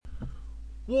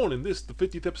Warning, this, the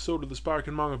 50th episode of the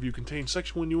Sparkin Manga Review, contains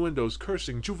sexual innuendos,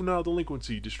 cursing, juvenile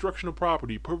delinquency, destruction of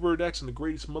property, perverted acts, and the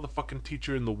greatest motherfucking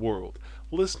teacher in the world.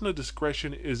 Listener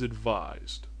discretion is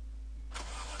advised.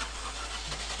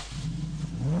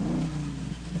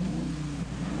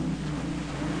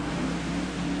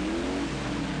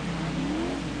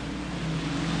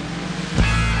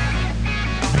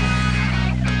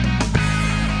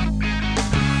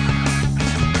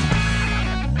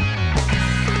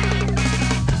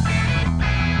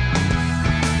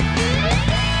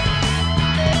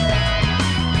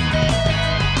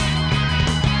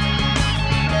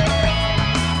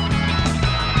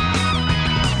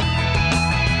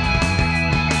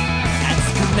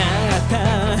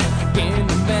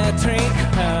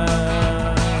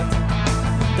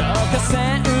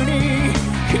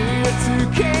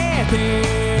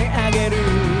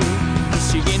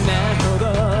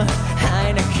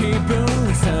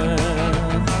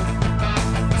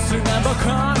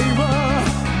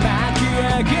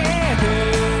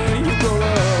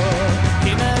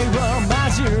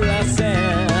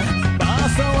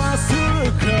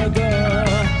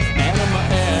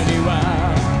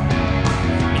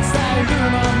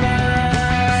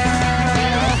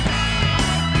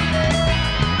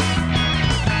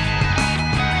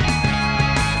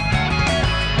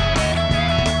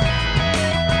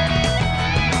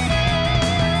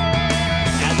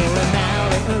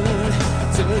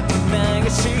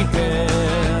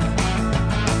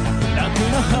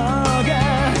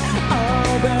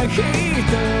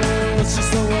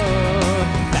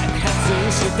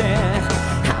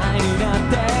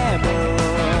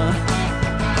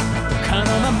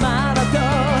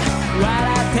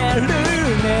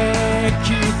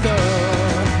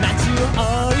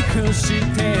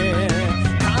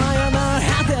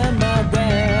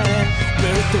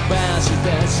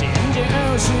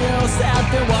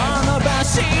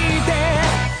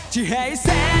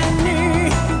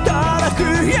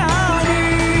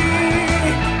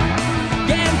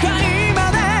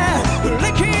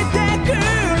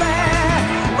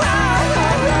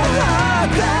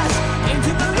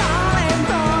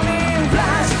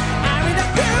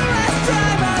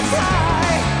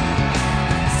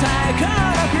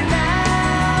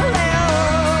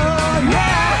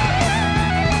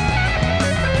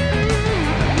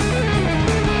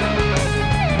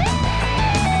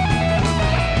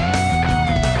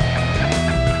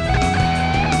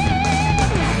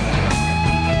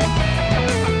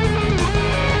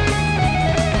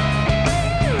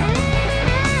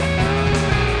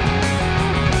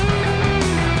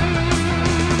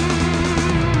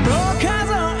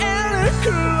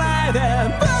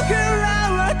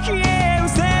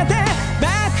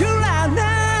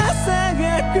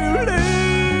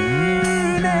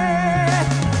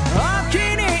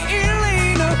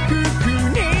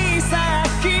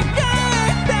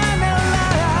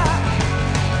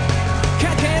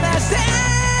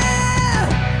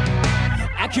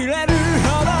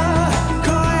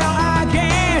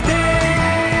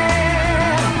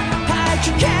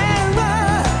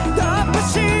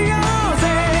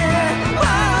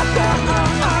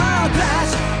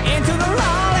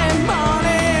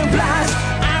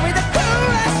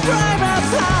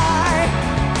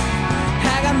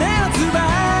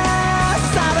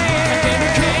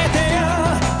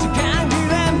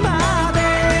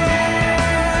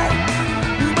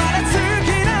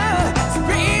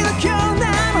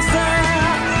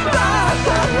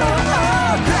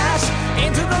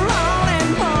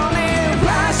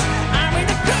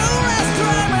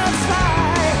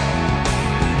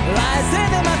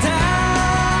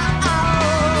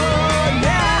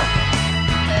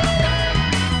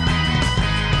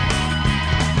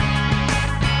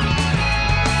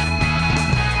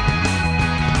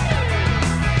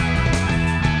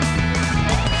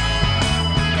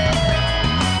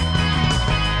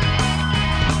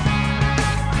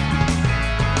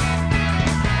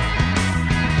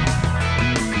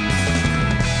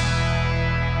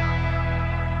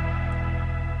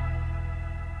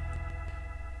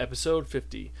 Episode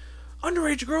 50.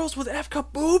 Underage girls with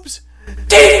F-cup boobs?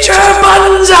 Teacher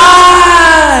Banzai!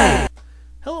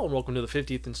 Hello and welcome to the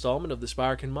 50th installment of the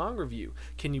Sparkin Manga Review.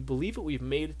 Can you believe it? We've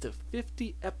made it to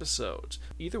 50 episodes.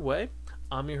 Either way,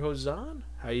 I'm your host Zahn.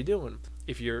 How you doing?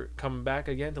 If you're coming back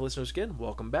again to listen to us again,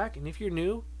 welcome back. And if you're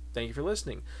new, thank you for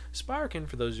listening. Sparkin,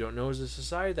 for those who don't know, is a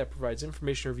society that provides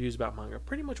information and reviews about manga.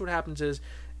 Pretty much what happens is,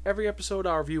 every episode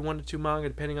I'll review 1 to 2 manga,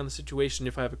 depending on the situation,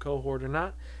 if I have a cohort or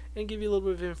not, and give you a little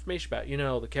bit of information about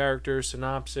it. The characters,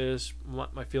 synopsis,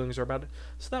 what my feelings are about it.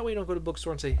 So that way you don't go to the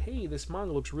bookstore and say, hey, this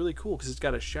manga looks really cool because it's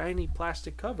got a shiny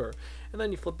plastic cover. And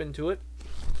then you flip into it,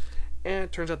 And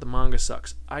it turns out the manga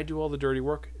sucks. I do all the dirty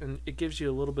work, and it gives you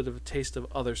a little bit of a taste of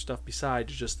other stuff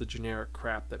besides just the generic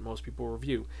crap that most people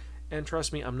review. And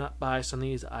trust me, I'm not biased on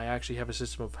these. I actually have a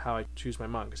system of how I choose my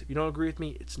mangas. If you don't agree with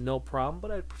me, it's no problem,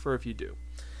 but I'd prefer if you do.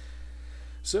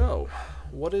 So,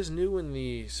 what is new in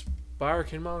the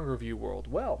Sparkin manga review world?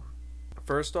 Well,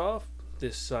 first off,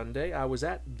 this Sunday I was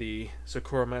at the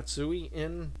Sakura Matsui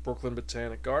in Brooklyn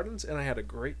Botanic Gardens, and I had a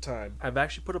great time. I've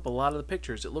actually put up a lot of the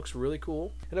pictures. It looks really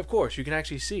cool. And of course, you can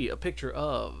actually see a picture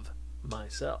of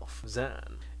myself,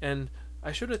 Zan. And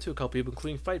I showed it to a couple people,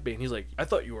 including Fightbait, and he's like, I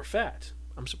thought you were fat.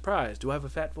 I'm surprised. Do I have a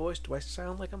fat voice? Do I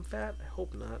sound like I'm fat? I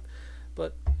hope not.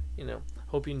 But,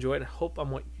 hope you enjoyed. I hope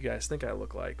I'm what you guys think I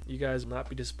look like. You guys will not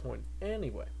be disappointed.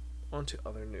 Anyway, on to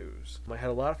other news. I had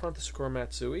a lot of fun at the Sakura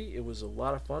Matsui. It was a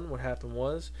lot of fun. What happened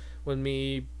was, when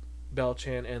me,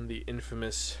 Bell-chan, and the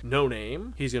infamous No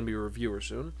Name, he's going to be a reviewer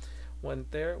soon,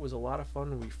 went there. It was a lot of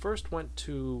fun. We first went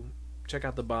to check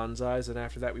out the bonsais, and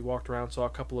after that we walked around, saw a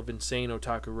couple of insane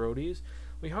otaku roadies.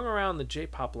 We hung around the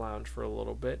J-Pop Lounge for a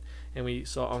little bit, and we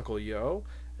saw Uncle Yo.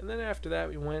 And then after that,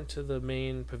 we went to the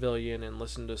main pavilion and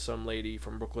listened to some lady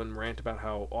from Brooklyn rant about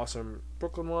how awesome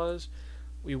Brooklyn was.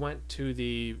 We went to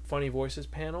the Funny Voices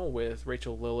panel with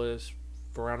Rachel Lillis,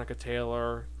 Veronica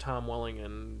Taylor, Tom Welling,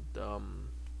 and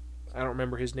I don't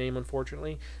remember his name,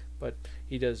 unfortunately, but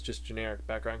he does just generic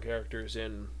background characters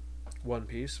in One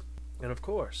Piece. And of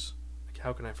course,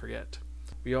 how can I forget?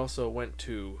 We also went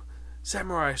to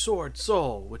Samurai Sword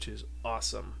Soul, which is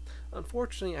awesome.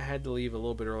 Unfortunately, I had to leave a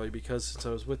little bit early because since I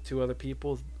was with two other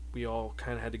people, we all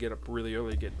kind of had to get up really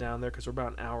early to get down there because we're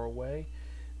about an hour away.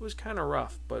 It was kind of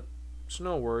rough, but it's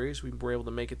no worries. We were able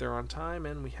to make it there on time,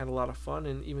 and we had a lot of fun.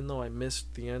 And even though I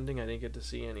missed the ending, I didn't get to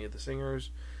see any of the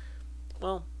singers.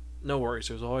 Well, no worries.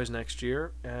 There's always next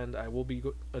year, and I will be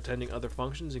attending other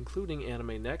functions, including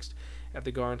Anime Next, at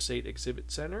the Garden State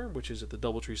Exhibit Center, which is at the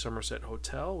Doubletree Somerset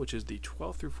Hotel, which is the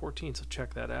 12th through 14th, so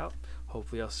check that out.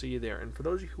 Hopefully I'll see you there. And for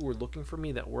those of you who were looking for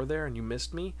me that were there and you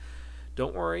missed me,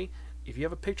 don't worry. If you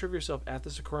have a picture of yourself at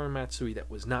the Sakura Matsui that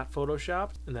was not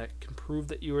photoshopped and that can prove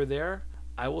that you were there,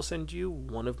 I will send you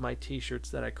one of my t-shirts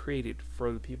that I created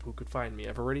for the people who could find me.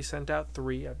 I've already sent out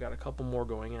 3. I've got a couple more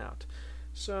going out.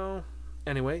 So,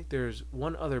 anyway, there's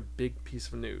one other big piece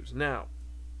of news. Now,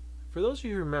 for those of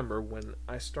you who remember when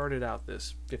I started out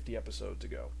this 50 episodes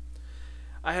ago,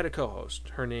 I had a co-host.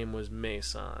 Her name was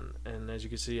May-san, and as you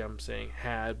can see, I'm saying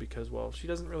had because, well, she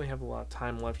doesn't really have a lot of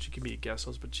time left. She can be a guest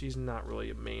host, but she's not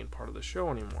really a main part of the show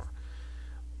anymore.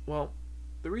 Well,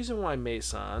 the reason why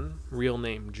May-san, real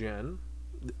name Jen,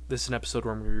 this is an episode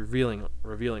where I'm revealing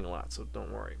a lot, so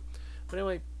don't worry. But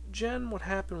anyway, Jen, what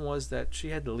happened was that she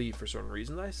had to leave for certain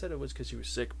reasons. I said it was because she was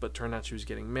sick, but turned out she was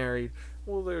getting married.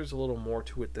 Well, there's a little more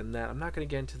to it than that. I'm not going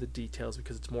to get into the details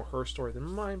because it's more her story than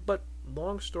mine, but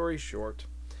long story short,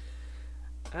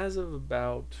 as of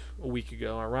about a week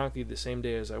ago, ironically the same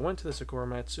day as I went to the Sakura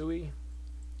Matsui,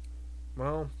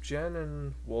 well, Jen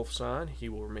and Wolf-san, he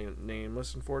will remain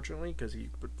nameless unfortunately because he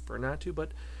would prefer not to,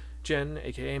 but Jen,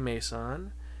 aka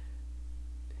May-san,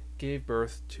 gave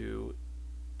birth to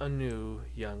a new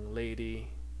young lady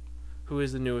who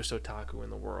is the newest otaku in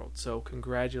the world. So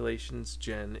congratulations,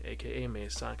 Jen, aka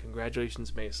May-san.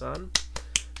 Congratulations, May-san,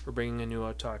 for bringing a new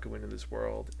otaku into this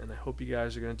world. And I hope you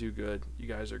guys are going to do good. You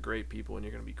guys are great people, and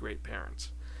you're going to be great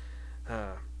parents.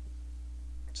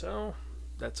 So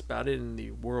that's about it in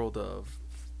the world of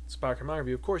Spark Manga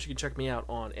Review. Of course, you can check me out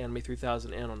on Anime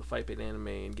 3000 and on the Fightbait Anime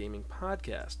and Gaming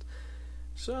podcast.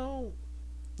 So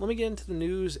let me get into the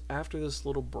news after this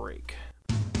little break.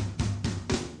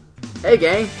 Hey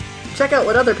gang, check out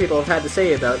what other people have had to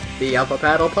say about the Alpha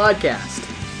Paddle podcast.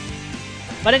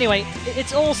 But anyway,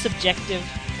 it's all subjective,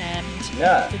 and it's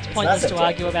pointless to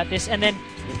argue about this. And then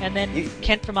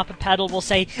Kent from Upper Paddle will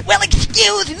say, "Well,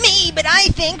 excuse me, but I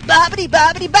think bobbity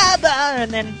bobbity baba,"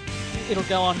 and then it'll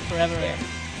go on forever.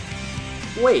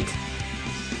 Wait,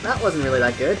 that wasn't really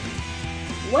that good.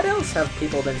 What else have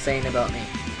people been saying about me?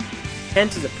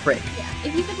 Kent is a prick. Yeah,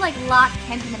 if you could lock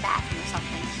Kent in the bathroom or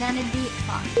something, then it'd be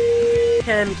fun.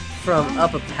 Kent from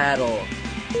Upper Paddle.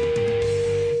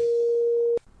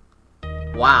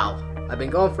 Wow, I've been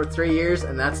going for 3 years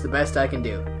and that's the best I can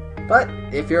do. But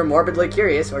if you're morbidly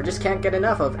curious or just can't get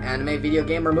enough of anime, video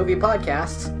game, or movie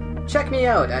podcasts, check me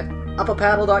out at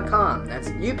uppapaddle.com. That's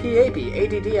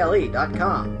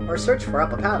UPAPADDLE.com, or search for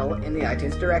Uppa Paddle in the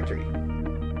iTunes directory.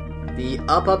 The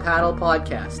Uppa Paddle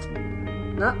podcast.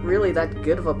 Not really that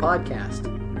good of a podcast.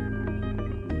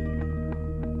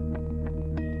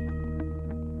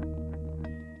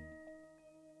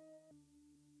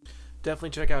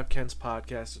 Definitely check out Kent's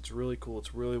podcast. It's really cool.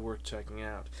 It's really worth checking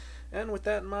out. And with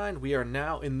that in mind, we are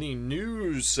now in the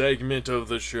news segment of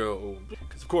the show.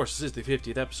 Because, of course, this is the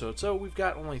 50th episode, so we've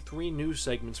got only 3 news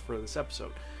segments for this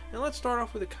episode. And let's start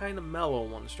off with a kind of mellow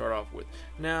one to start off with.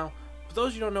 Now, for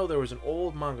those you don't know, there was an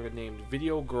old manga named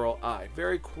Video Girl Ai.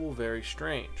 Very cool, very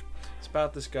strange. It's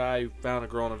about this guy who found a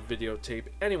girl on a videotape.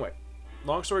 Anyway,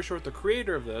 long story short, the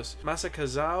creator of this,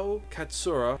 Masakazu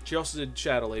Katsura, she also did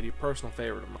Shadow Lady, a personal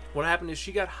favorite of mine. What happened is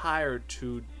she got hired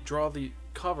to draw the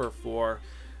cover for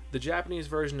the Japanese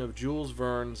version of Jules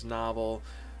Verne's novel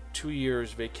 2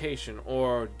 Years Vacation,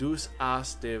 or Deux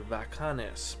As de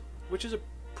Vacances, which is a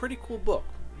pretty cool book.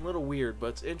 A little weird, but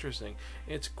it's interesting.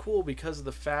 It's cool because of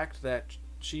the fact that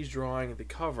she's drawing the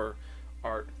cover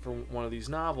art for one of these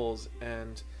novels,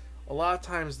 and a lot of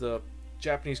times the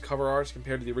Japanese cover art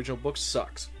compared to the original book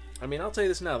sucks. I mean, I'll tell you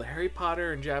this now, the Harry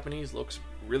Potter in Japanese looks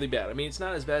really bad. I mean, it's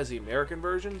not as bad as the American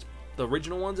versions, the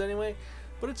original ones anyway,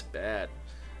 but it's bad.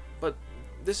 But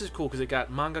this is cool because it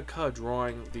got mangaka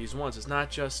drawing these ones. It's not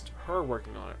just her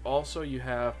working on it. Also, you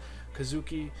have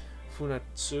Kazuki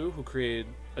Funatsu, who created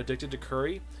Addicted to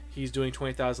Curry. He's doing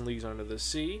 20,000 Leagues Under the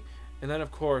Sea. And then,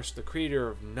 of course, the creator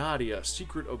of Nadia,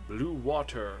 Secret of Blue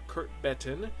Water, Kurt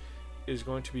Betten, is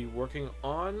going to be working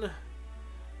on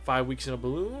 5 Weeks in a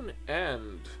Balloon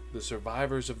and The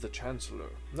Survivors of the Chancellor.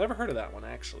 Never heard of that one,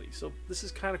 actually. So this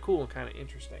is kind of cool and kind of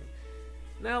interesting.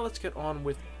 Now let's get on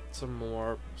with some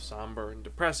more somber and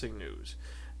depressing news.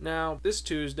 Now, this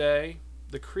Tuesday,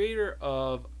 the creator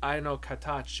of Ai no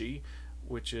Katachi,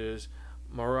 which is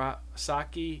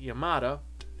Murasaki Yamada,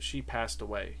 she passed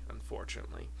away,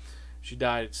 unfortunately. She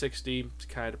died at 60. It's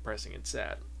kind of depressing and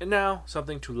sad. And now,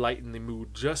 something to lighten the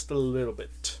mood just a little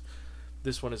bit.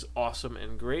 This one is awesome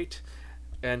and great.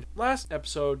 And last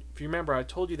episode, if you remember, I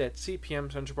told you that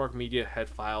CPM, Central Park Media, had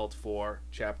filed for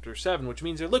Chapter 7, which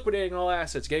means they're liquidating all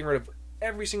assets, getting rid of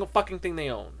every single fucking thing they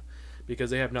own, because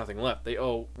they have nothing left. They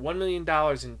owe $1 million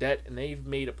in debt, and they've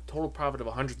made a total profit of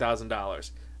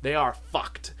 $100,000. They are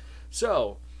fucked.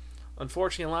 So,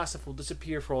 unfortunately, a lot of stuff will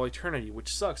disappear for all eternity,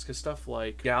 which sucks, because stuff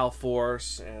like Gal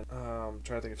Force, and I'm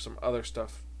trying to think of some other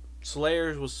stuff.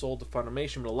 Slayers was sold to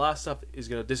Funimation, but a lot of stuff is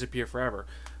going to disappear forever.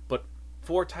 But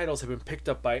 4 titles have been picked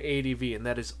up by ADV, and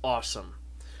that is awesome.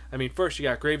 I mean, first you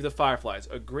got Grave of the Fireflies,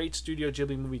 a great Studio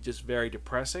Ghibli movie, just very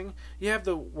depressing. You have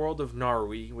The World of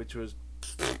Narui, which was,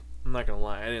 I'm not going to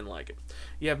lie, I didn't like it.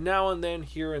 You have Now and Then,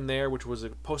 Here and There, which was a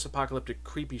post-apocalyptic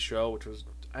creepy show, which was,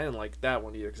 I didn't like that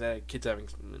one either, because I had kids having,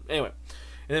 anyway.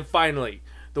 And then finally,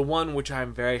 the one which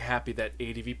I'm very happy that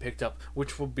ADV picked up,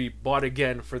 which will be bought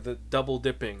again for the double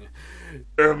dipping.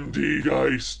 MD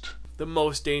Geist. The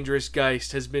Most Dangerous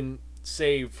Geist has been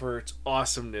saved for its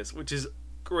awesomeness, which is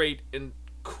great and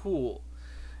cool.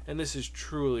 And this is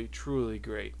truly, truly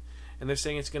great. And they're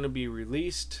saying it's going to be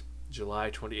released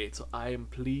July 28th, so I am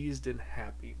pleased and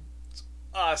happy. It's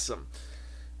awesome.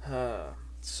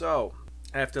 So,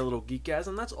 after a little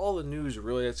geekasm, that's all the news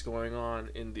really that's going on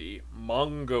in the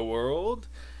manga world.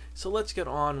 So let's get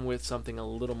on with something a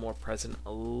little more present,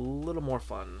 a little more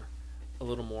fun, a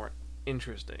little more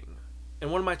interesting.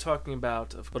 And what am I talking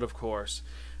about? But of course,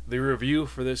 the review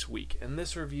for this week. And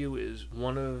this review is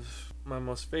one of my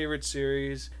most favorite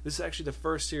series. This is actually the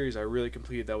first series I really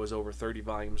completed that was over 30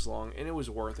 volumes long, and it was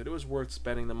worth it. It was worth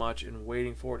spending the much and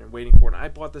waiting for it and waiting for it. And I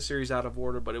bought the series out of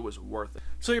order, but it was worth it.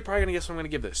 So you're probably going to guess what I'm going to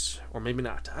give this, or maybe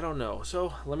not. I don't know.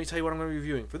 So let me tell you what I'm going to be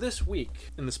reviewing. For this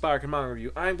week, in the Spiraken Manga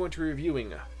Review, I'm going to be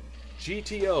reviewing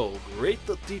GTO, Great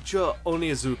Teacher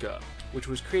Onizuka, which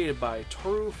was created by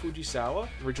Toru Fujisawa,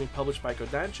 originally published by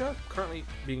Kodansha, currently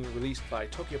being released by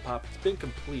Tokyopop. It's been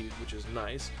completed, which is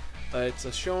nice. It's a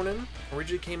shonen.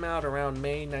 Originally came out around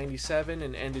May 97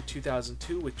 and ended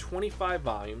 2002 with 25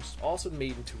 volumes. Also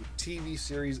made into a TV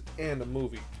series and a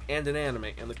movie and an anime.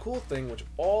 And the cool thing, which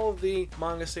all of the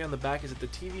manga say on the back, is that the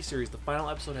TV series, the final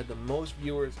episode, had the most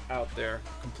viewers out there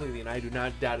completely. And I do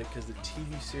not doubt it, because the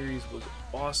TV series was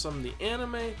awesome. The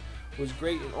anime was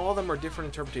great, and all of them are different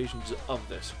interpretations of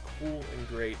this cool and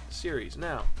great series.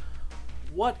 Now,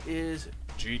 what is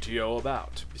GTO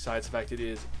about, besides the fact it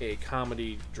is a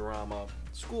comedy drama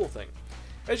school thing?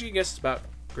 As you can guess, it's about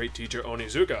Great Teacher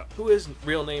Onizuka, who his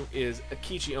real name is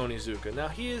Akichi Onizuka. Now,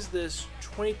 he is this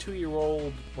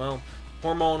 22-year-old, well,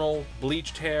 hormonal,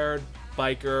 bleached-haired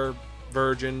biker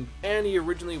virgin, and he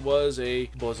originally was a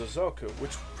Bozozoku,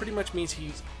 which pretty much means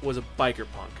he was a biker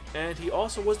punk. And he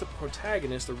also was the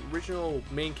protagonist, the original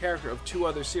main character of 2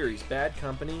 other series, Bad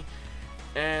Company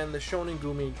and the Shonen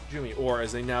Gumi Jumi, or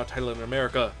as they now title it in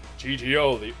America,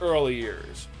 GTO, The Early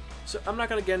Years. So I'm not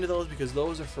going to get into those because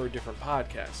those are for a different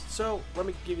podcast. So let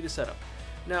me give you the setup.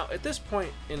 Now, at this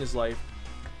point in his life,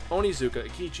 Onizuka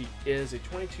Akichi is a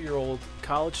 22-year-old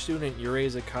college student at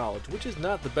Uraza College, which is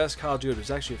not the best college to go to.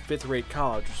 It's actually a 5th-rate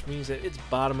college, which means that it's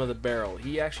bottom of the barrel.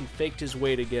 He actually faked his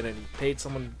way to get in. He paid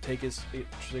someone to take his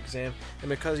exam, and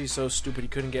because he's so stupid, he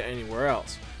couldn't get anywhere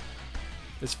else.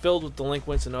 It's filled with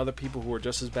delinquents and other people who are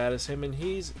just as bad as him, and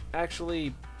he's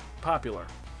actually popular.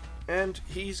 And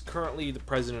he's currently the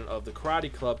president of the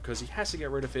karate club because he has to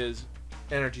get rid of his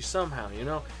energy somehow, you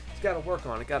know? He's got to work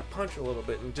on it, got to punch a little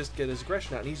bit and just get his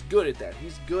aggression out. And he's good at that.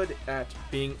 He's good at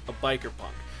being a biker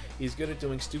punk. He's good at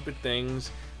doing stupid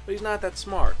things, but he's not that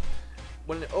smart.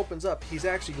 When it opens up, he's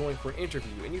actually going for an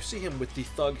interview, and you see him with the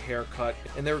thug haircut,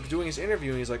 and they're doing his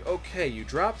interview, and he's like, okay, you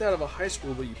dropped out of a high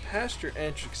school, but you passed your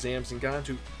entrance exams and got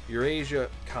into Eurasia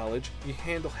College. You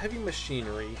handle heavy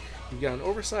machinery. You got an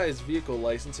oversized vehicle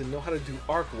license and know how to do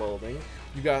arc welding.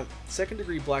 You got 2nd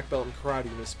degree black belt in karate.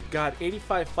 You got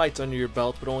 85 fights under your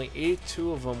belt, but only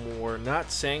 82 of them were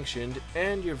not sanctioned,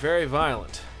 and you're very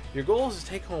violent. Your goal is to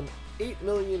take home 8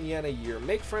 million yen a year,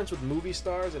 make friends with movie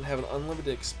stars, and have an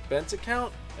unlimited expense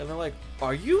account. And they're like,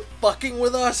 are you fucking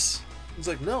with us? He's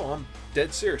like, no, I'm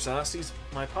dead serious. Honesty's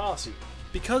my policy.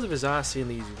 Because of his honesty and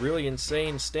these really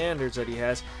insane standards that he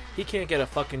has, he can't get a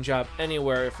fucking job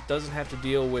anywhere if it doesn't have to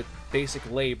deal with basic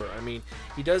labor. I mean,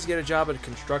 he does get a job at a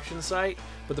construction site,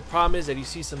 but the problem is that he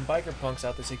sees some biker punks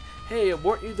out there saying, hey,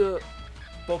 weren't you the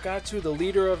Bokatsu, the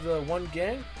leader of the one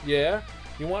gang? Yeah.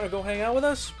 You want to go hang out with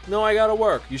us? No, I gotta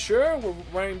work. You sure? We're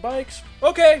riding bikes?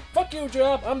 Okay, fuck you,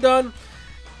 job. I'm done.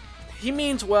 He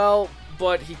means well,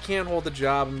 but he can't hold the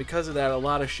job, and because of that, a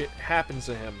lot of shit happens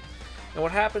to him. And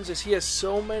what happens is he has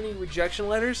so many rejection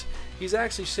letters, he's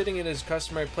actually sitting in his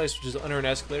customary place, which is under an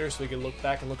escalator, so he can look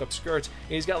back and look up skirts,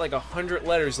 and he's got like 100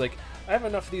 letters, like, I have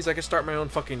enough of these, I can start my own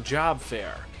fucking job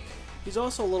fair. He's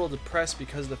also a little depressed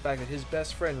because of the fact that his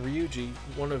best friend, Ryuji,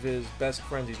 one of his best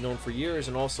friends he's known for years,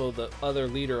 and also the other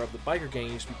leader of the biker gang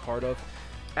he used to be part of,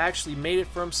 actually made it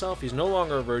for himself. He's no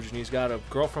longer a virgin, he's got a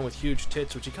girlfriend with huge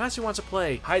tits, which he constantly wants to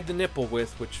play hide the nipple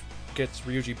with, which gets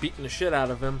Ryuji beating the shit out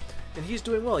of him. And he's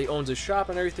doing well. He owns his shop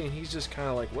and everything, and he's just kind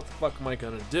of like, what the fuck am I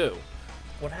gonna do?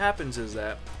 What happens is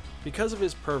that, because of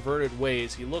his perverted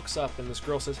ways, he looks up and this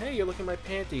girl says, hey, you're looking at my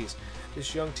panties.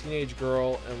 This young teenage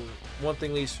girl, and one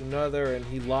thing leads to another, and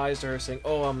he lies to her saying,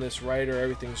 oh, I'm this writer,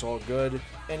 everything's all good.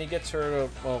 And he gets her to,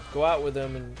 well, go out with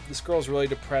him, and this girl's really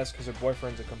depressed because her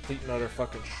boyfriend's a complete and utter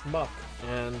fucking schmuck.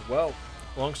 And, well,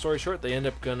 long story short, they end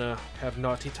up gonna have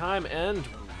naughty time, and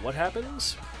what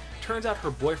happens? Turns out her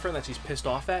boyfriend that she's pissed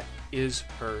off at is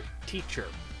her teacher,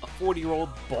 a 40-year-old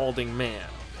balding man.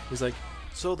 He's like,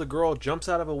 so the girl jumps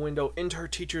out of a window into her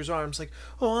teacher's arms like,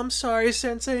 oh, I'm sorry,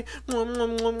 sensei.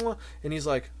 And he's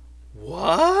like,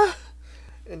 what?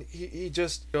 And he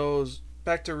just goes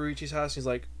back to Ryuichi's house. And he's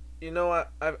like, you know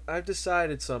what? I've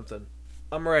decided something.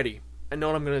 I'm ready. I know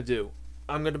what I'm going to do.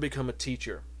 I'm going to become a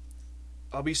teacher.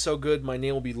 I'll be so good, my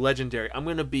name will be legendary. I'm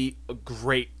going to be a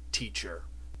great teacher.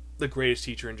 The greatest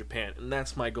teacher in Japan, and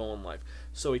that's my goal in life.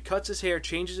 So he cuts his hair,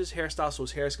 changes his hairstyle so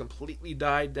his hair is completely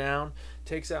dyed down,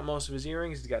 takes out most of his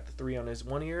earrings, he's got the 3 on his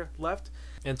one ear left,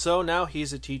 and so now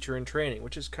he's a teacher in training,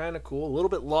 which is kind of cool. A little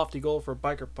bit lofty goal for a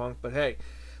biker punk, but hey,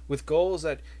 with goals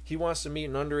that he wants to meet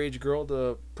an underage girl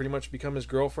to pretty much become his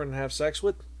girlfriend and have sex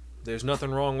with, there's nothing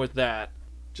wrong with that.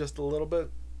 Just a little bit.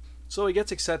 So he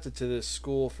gets accepted to this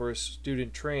school for his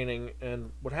student training,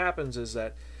 and what happens is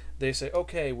that they say,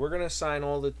 okay, we're going to assign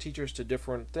all the teachers to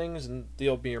different things, and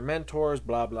they'll be your mentors,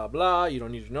 blah, blah, blah. You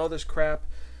don't need to know this crap.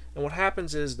 And what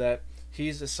happens is that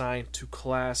he's assigned to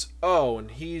class O, and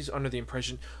he's under the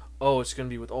impression, oh, it's going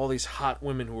to be with all these hot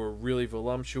women who are really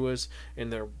voluptuous,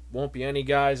 and there won't be any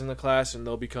guys in the class, and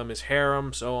they'll become his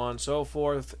harem, so on and so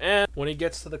forth. And when he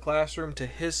gets to the classroom, to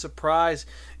his surprise,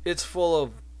 it's full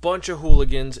of bunch of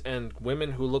hooligans and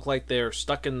women who look like they're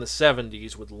stuck in the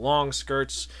 70s with long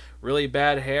skirts, really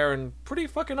bad hair, and pretty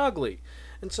fucking ugly.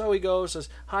 And so he goes, says,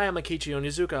 hi, I'm Akichi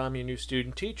Onizuka, I'm your new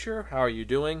student teacher, how are you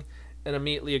doing? And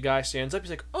immediately a guy stands up, he's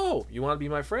like, oh, you want to be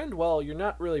my friend? Well, you're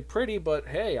not really pretty, but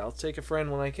hey, I'll take a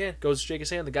friend when I can. Goes to shake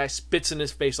his hand, the guy spits in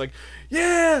his face like,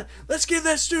 yeah, let's give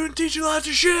that student teacher lots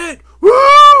of shit,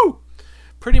 woo!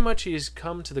 Pretty much he's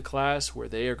come to the class where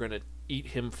they are going to eat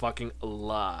him fucking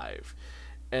alive.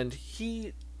 And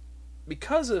he,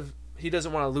 because of he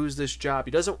doesn't want to lose this job,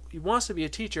 he wants to be a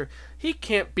teacher, he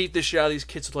can't beat the shit out of these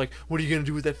kids with like, what are you going to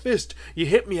do with that fist? You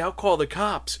hit me, I'll call the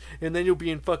cops, and then you'll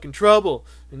be in fucking trouble.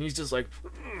 And he's just like,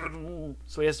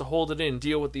 so he has to hold it in,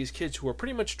 deal with these kids who are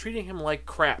pretty much treating him like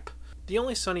crap. The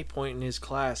only sunny point in his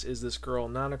class is this girl,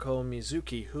 Nanako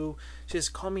Mizuki, who, she says,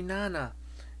 call me Nana.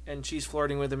 and she's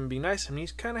flirting with him and being nice, and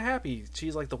he's kind of happy.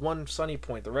 She's like the one sunny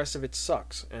point. The rest of it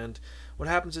sucks. And what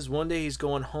happens is one day he's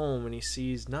going home and he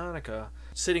sees Nanako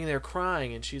sitting there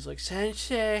crying, and she's like,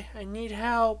 "Sensei, I need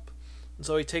help." And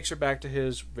so he takes her back to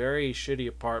his very shitty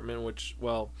apartment, which,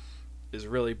 well, is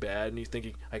really bad. And he's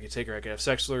thinking, I could take her, I could have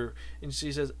sex with her. And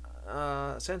she says,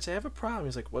 "Sensei, I have a problem."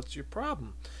 He's like, "What's your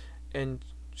problem?" And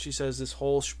she says this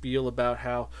whole spiel about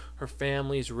how her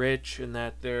family's rich and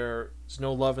that there's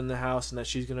no love in the house and that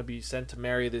she's going to be sent to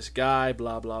marry this guy,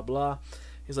 blah, blah, blah.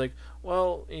 He's like,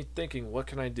 well, he's thinking, what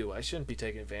can I do? I shouldn't be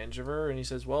taking advantage of her. And he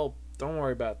says, well, don't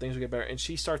worry about it. Things will get better. And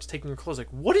she starts taking her clothes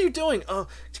like, what are you doing?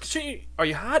 Are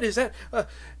you hot? Is that...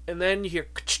 And then you hear...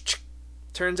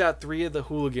 Turns out 3 of the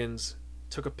hooligans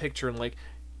took a picture and like,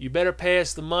 you better pay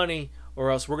us the money or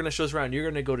else we're going to show this around. You're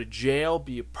going to go to jail,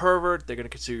 be a pervert. They're going to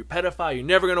consider you a pedophile. You're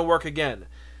never going to work again.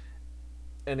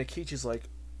 And Akechi's like,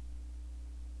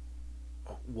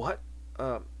 what?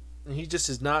 And he just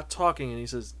is not talking. And he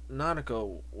says,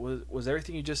 Nanako, was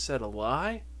everything you just said a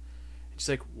lie? And she's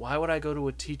like, why would I go to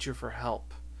a teacher for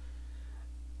help?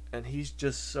 And he's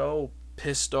just so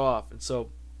pissed off. And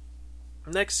so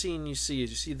next scene you see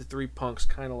the 3 punks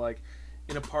kind of like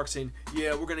in a park saying,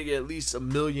 yeah, we're going to get at least 1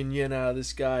 million yen out of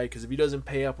this guy, because if he doesn't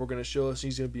pay up, we're going to show us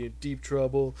he's going to be in deep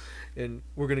trouble, and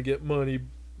we're going to get money,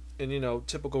 and,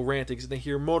 typical rantings. And they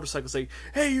hear motorcycles say,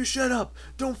 hey, you shut up,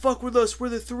 don't fuck with us, we're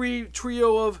the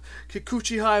trio of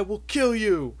Kikuchi High, we'll kill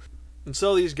you. And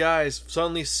so these guys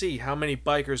suddenly see how many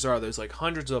bikers are. There's like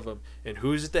hundreds of them, and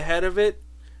who's at the head of it?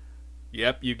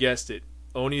 Yep, you guessed it,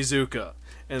 Onizuka.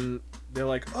 And they're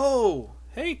like, oh,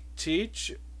 hey,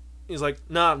 Teach. He's like,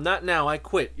 nah, not now, I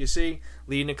quit. You see,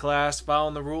 leading a class,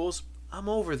 following the rules, I'm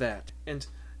over that. And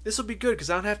this will be good, because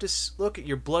I don't have to look at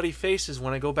your bloody faces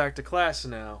when I go back to class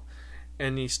now.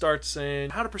 And he starts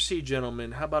saying, how to proceed,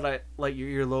 gentlemen. How about I light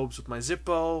your earlobes with my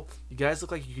Zippo? You guys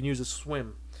look like you can use a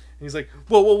swim. And he's like,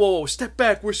 whoa, step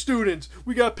back, we're students.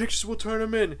 We got pictures, we'll turn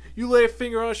them in. You lay a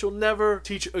finger on us, you'll never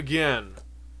teach again.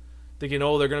 Thinking,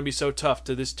 oh, they're going to be so tough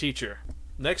to this teacher.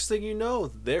 Next thing you know,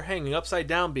 they're hanging upside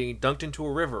down being dunked into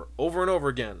a river over and over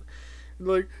again. And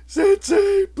like,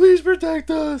 Sensei, please protect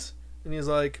us. And he's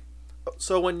like,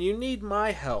 so when you need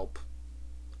my help,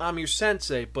 I'm your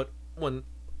sensei, but when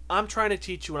I'm trying to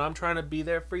teach you and I'm trying to be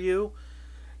there for you,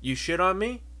 you shit on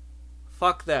me?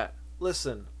 Fuck that.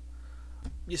 Listen,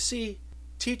 you see,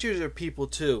 teachers are people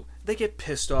too. They get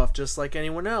pissed off just like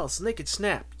anyone else, and they could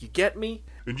snap. You get me?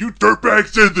 And you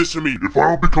dirtbags did this to me. If I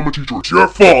don't become a teacher, it's your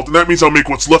fault, and that means I'll make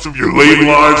what's left of your lady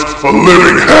lives a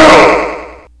living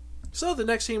hell! So the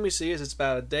next scene we see is it's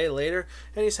about a day later,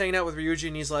 and he's hanging out with Ryuji,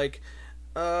 and he's like,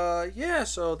 yeah,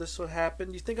 so this is what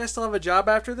happened. You think I still have a job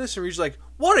after this? And Ryuji's like,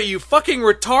 what, are you fucking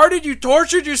retarded? You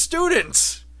tortured your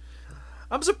students!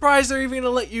 I'm surprised they're even gonna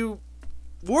let you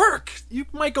work. You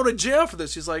might go to jail for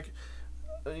this. He's like,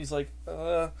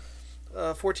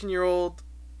 14-year-old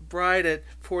bride at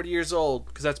 40 years old,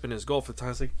 because that's been his goal for the time.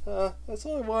 He's like, that's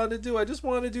all I wanted to do. I just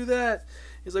wanted to do that.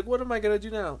 He's like, what am I going to do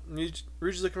now? And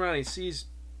Ryuji's looking around, and he sees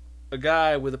a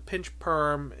guy with a pinch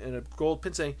perm and a gold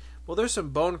pin saying, well, there's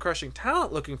some bone-crushing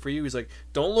talent looking for you. He's like,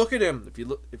 don't look at him.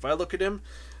 If I look at him,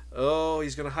 oh,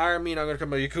 he's going to hire me and I'm going to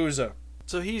become a Yakuza.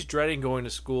 So he's dreading going to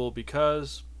school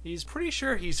because he's pretty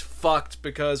sure he's fucked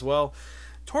because, well,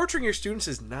 torturing your students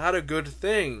is not a good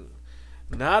thing.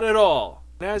 Not at all.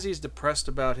 And as he's depressed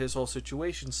about his whole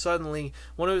situation, suddenly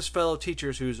one of his fellow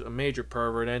teachers, who's a major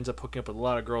pervert, ends up hooking up with a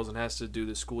lot of girls and has to do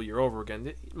the school year over again.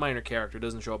 The minor character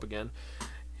doesn't show up again.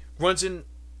 Runs in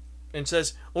and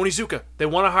says, Onizuka, they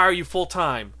want to hire you full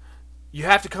time. You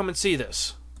have to come and see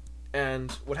this.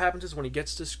 And what happens is when he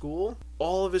gets to school,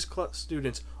 all of his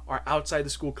students are outside the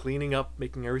school cleaning up,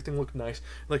 making everything look nice.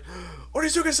 Like,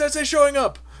 Onizuka Sensei showing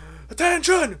up!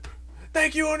 Attention!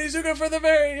 Thank you, Onizuka, for the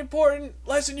very important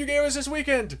lesson you gave us this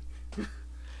weekend.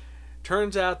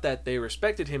 Turns out that they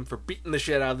respected him for beating the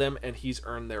shit out of them, and he's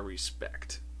earned their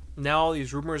respect. Now all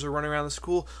these rumors are running around the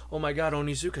school. Oh my god,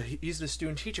 Onizuka, he's the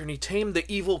student teacher, and he tamed the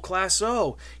evil Class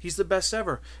O. He's the best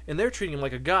ever. And they're treating him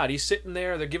like a god. He's sitting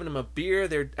there, they're giving him a beer,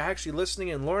 they're actually listening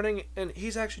and learning, and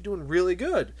he's actually doing really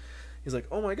good. He's like,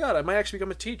 oh my god, I might actually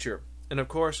become a teacher. And of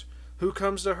course, who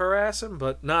comes to harass him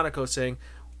but Nanako saying,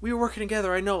 we were working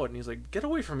together, I know it. And he's like, get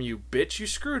away from me, you bitch, you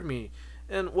screwed me.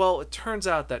 And, well, it turns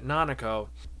out that Nanako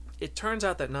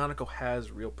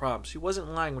has real problems. She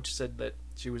wasn't lying when she said that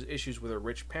she was issues with her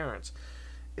rich parents.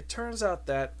 It turns out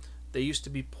that they used to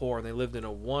be poor, and they lived in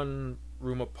a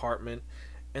one-room apartment,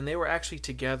 and they were actually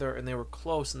together, and they were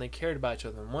close, and they cared about each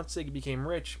other. And once they became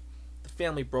rich, the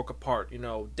family broke apart.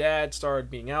 Dad started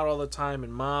being out all the time,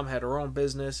 and Mom had her own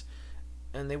business.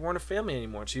 and they weren't a family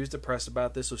anymore. And she was depressed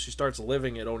about this, so she starts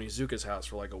living at Onizuka's house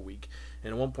for like a week.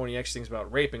 And at one point, he actually thinks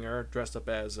about raping her, dressed up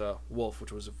as a wolf,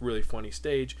 which was a really funny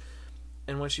stage.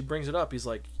 And when she brings it up, he's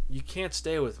like, "You can't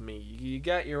stay with me. You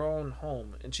got your own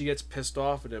home." And she gets pissed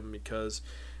off at him because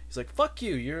he's like, "Fuck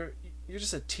you. You're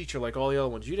just a teacher like all the other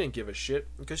ones. You didn't give a shit."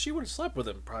 Because she would have slept with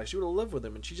him, probably. She would have lived with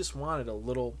him, and she just wanted a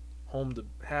little home to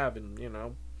have. And, you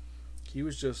know, he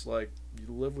was just like,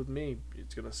 "You live with me.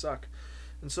 It's going to suck."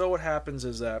 And so what happens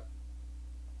is that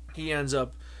he ends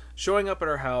up showing up at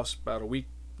her house about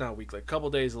a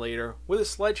couple days later with a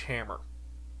sledgehammer,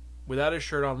 without his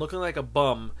shirt on, looking like a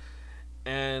bum,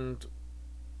 and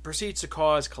proceeds to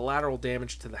cause collateral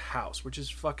damage to the house, which is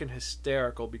fucking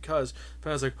hysterical because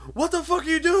Pam's like, "What the fuck are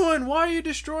you doing? Why are you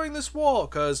destroying this wall?"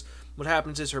 Because what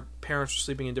happens is her parents were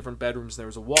sleeping in different bedrooms and there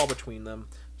was a wall between them.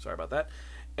 Sorry about that.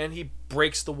 And he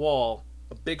breaks the wall,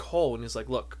 a big hole, and he's like,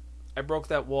 "Look, I broke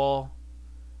that wall.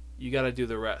 You gotta do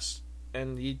the rest."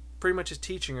 And he pretty much is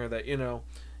teaching her that, you know,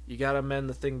 you gotta mend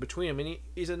the thing between them. And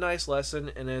he's a nice lesson,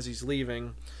 and as he's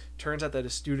leaving, turns out that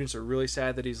his students are really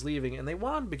sad that he's leaving, and they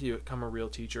want him to become a real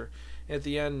teacher. At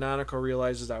the end, Nanako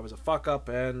realizes I was a fuck-up,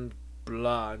 and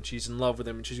blah, and she's in love with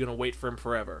him, and she's gonna wait for him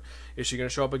forever. Is she gonna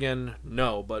show up again?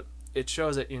 No, but it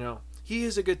shows that, you know, he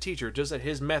is a good teacher, just that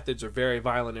his methods are very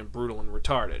violent and brutal and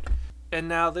retarded. And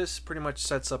now this pretty much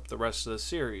sets up the rest of the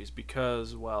series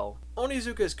because, well,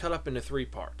 Onizuka is cut up into 3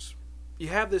 parts. You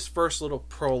have this first little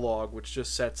prologue, which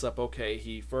just sets up, okay,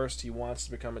 he wants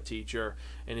to become a teacher,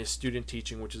 and his student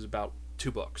teaching, which is about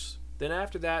 2 books. Then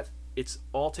after that, it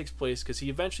all takes place because he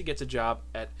eventually gets a job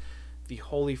at the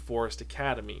Holy Forest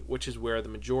Academy, which is where the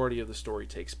majority of the story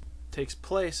takes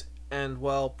place. And,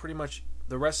 well, pretty much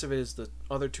the rest of it is the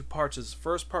other 2 parts. Is the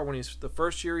first part when the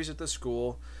first year he's at the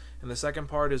school, and the second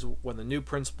part is when the new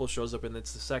principal shows up, and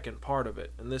it's the second part of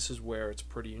it. And this is where it's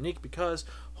pretty unique because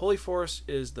Holy Forest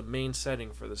is the main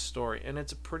setting for this story, and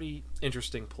it's a pretty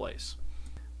interesting place.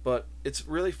 But it's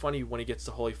really funny when he gets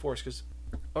to Holy Forest because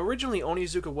originally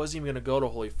Onizuka wasn't even going to go to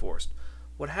Holy Forest.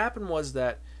 What happened was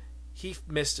that he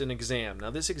missed an exam.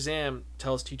 Now this exam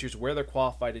tells teachers where they're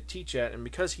qualified to teach at, and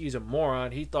because he's a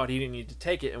moron, he thought he didn't need to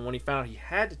take it, and when he found out he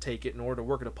had to take it in order to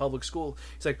work at a public school,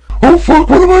 he's like, "Oh fuck,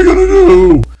 what am I going to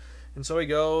do?" And so he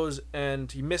goes, and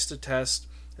he missed a test,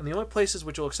 and the only places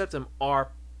which will accept him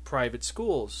are private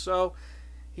schools. So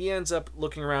he ends up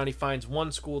looking around. He finds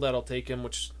one school that'll take him,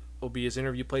 which will be his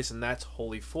interview place, and that's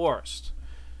Holy Forest.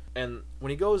 And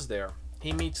when he goes there,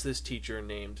 he meets this teacher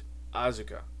named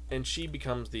Asuka, and she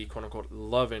becomes the quote-unquote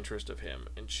love interest of him,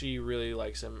 and she really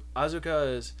likes him.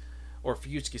 Asuka is, or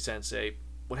Fuyutsuki-sensei,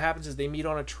 what happens is they meet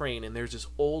on a train, and there's this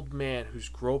old man who's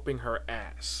groping her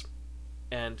ass.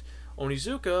 And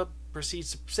Onizuka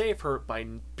proceeds to save her by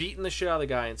beating the shit out of the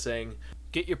guy and saying,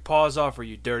 "Get your paws off her,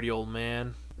 you dirty old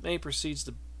man." Then he proceeds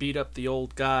to beat up the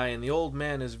old guy, and the old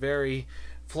man is very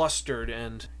flustered,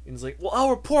 and he's like, "Well, I'll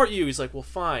report you." He's like, "Well,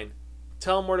 fine.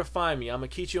 Tell him where to find me. I'm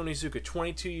Akichi Onizuka,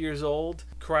 22 years old,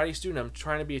 karate student. I'm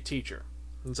trying to be a teacher."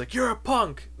 And he's like, "You're a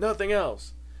punk, nothing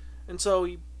else." And so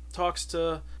he talks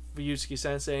to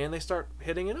Fuyutsuki-sensei, and they start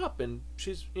hitting it up. And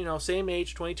she's, you know, same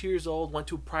age, 22 years old, went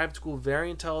to a private school,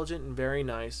 very intelligent and very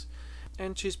nice.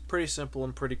 And she's pretty simple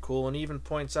and pretty cool, and even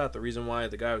points out the reason why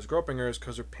the guy was groping her is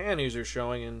because her panties are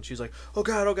showing, and she's like, "Oh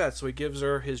God, oh God." So he gives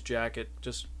her his jacket,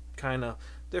 just kind of,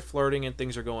 they're flirting and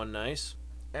things are going nice.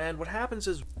 And what happens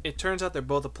is, it turns out they're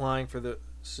both applying for the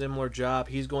similar job.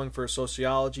 He's going for a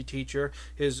sociology teacher.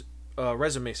 His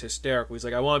resume is hysterical. He's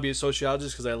like, "I want to be a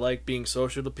sociologist because I like being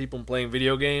social to people and playing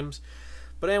video games."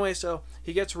 But anyway, so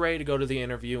he gets ready to go to the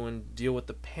interview and deal with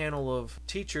the panel of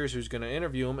teachers who's going to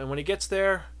interview him. And when he gets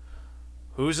there,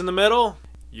 who's in the middle?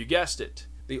 You guessed it.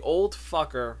 The old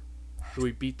fucker who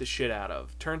he beat the shit out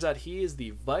of. Turns out he is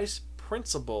the vice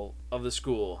principal of the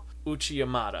school, Uchi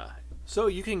Yamada. So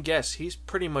you can guess he's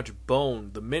pretty much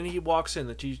boned. The minute he walks in,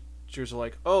 the teachers are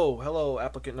like, "Oh, hello,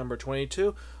 applicant number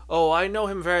 22. Oh, I know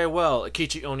him very well.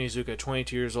 Akichi Onizuka,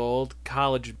 22 years old,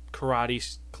 college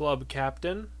karate club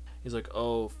captain." He's like,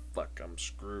 "Oh, fuck, I'm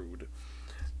screwed."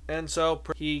 And so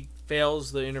he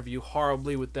fails the interview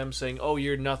horribly with them saying, "Oh,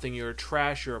 you're nothing, you're a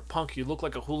trash, you're a punk, you look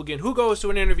like a hooligan. Who goes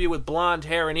to an interview with blonde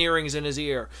hair and earrings in his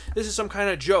ear? This is some kind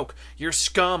of joke. You're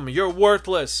scum, you're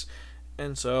worthless."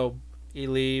 And so he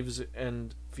leaves,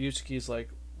 and Fuyutsuki's like,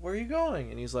 "Where are you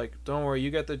going?" And he's like, "Don't worry, you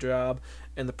get the job."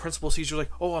 And the principal teacher's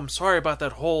like, "Oh, I'm sorry about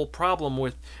that whole problem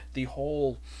with the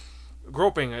whole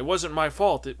groping. It wasn't my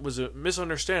fault. It was a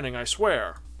misunderstanding, I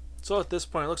swear." So at this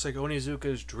point, it looks like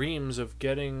Onizuka's dreams of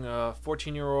getting a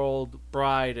 14-year-old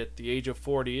bride at the age of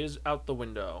 40 is out the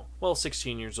window. Well,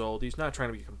 16 years old. He's not trying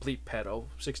to be a complete pedo.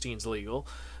 16's legal.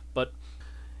 But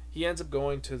he ends up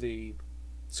going to the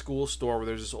school store where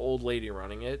there's this old lady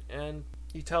running it, and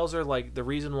he tells her, like, the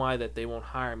reason why that they won't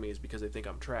hire me is because they think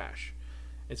I'm trash.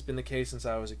 It's been the case since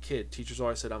I was a kid. Teachers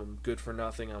always said I'm good for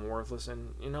nothing, I'm worthless,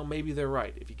 and, you know, maybe they're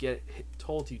right. If you get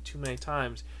told to you too many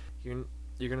times, you're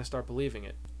going to start believing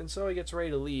it. And so he gets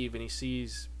ready to leave, and he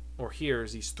sees, or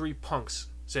hears, these 3 punks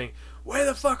saying, "Where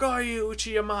the fuck are you,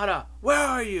 Uchiyamada? Where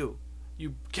are you?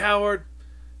 You coward!"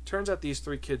 Turns out these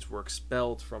 3 kids were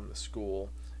expelled from the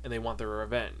school, and they want their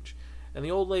revenge. And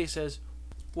the old lady says,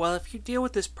 "Well, if you deal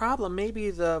with this problem, maybe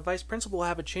the vice principal will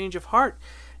have a change of heart,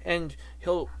 and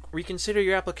he'll reconsider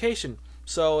your application."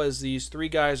 So as these 3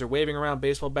 guys are waving around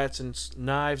baseball bats and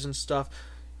knives and stuff,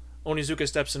 Onizuka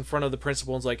steps in front of the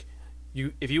principal and's like,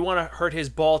 if you want to hurt his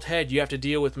bald head, you have to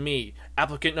deal with me,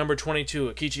 applicant number 22,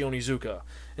 Akichi Onizuka.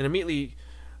 And immediately,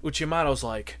 Uchiyamada's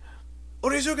like,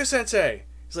 "Onizuka-sensei!"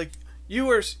 He's like, "You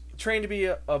were trained to be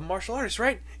a martial artist,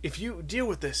 right? If you deal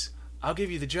with this, I'll give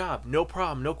you the job. No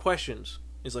problem, no questions."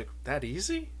 He's like, "That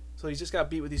easy?" So he's just got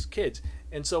beat with these kids.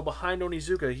 And so behind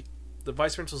Onizuka, the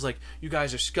vice principal's like, "You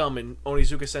guys are scum, and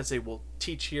Onizuka-sensei will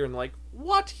teach here." And like,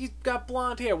 "What? He's got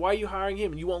blonde hair. Why are you hiring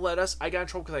him? And you won't let us? I got in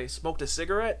trouble because I smoked a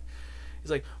cigarette?" He's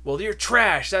like, "Well, you're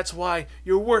trash. That's why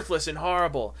you're worthless and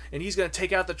horrible. And he's going to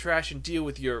take out the trash and deal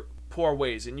with your poor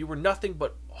ways. And you were nothing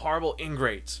but horrible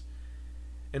ingrates."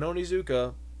 And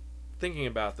Onizuka, thinking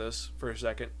about this for a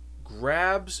second,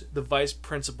 grabs the vice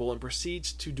principal and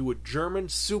proceeds to do a German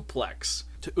suplex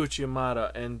to Uchiyamada.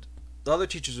 And the other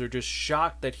teachers are just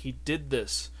shocked that he did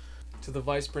this to the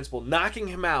vice principal, knocking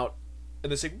him out.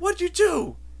 And they say, "What'd you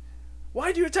do?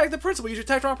 Why do you attack the principal? You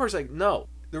attacked the wrong person." Like, no.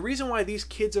 The reason why these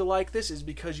kids are like this is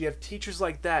because you have teachers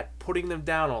like that putting them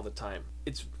down all the time.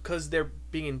 It's because they're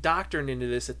being indoctrinated into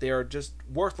this that they are just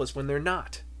worthless when they're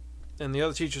not. And the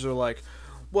other teachers are like,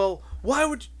 "Well, why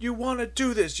would you want to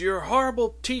do this? You're a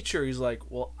horrible teacher." He's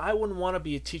like, "Well, I wouldn't want to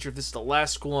be a teacher if this is the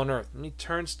last school on earth." And he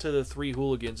turns to the 3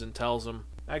 hooligans and tells them,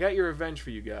 "I got your revenge for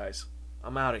you guys.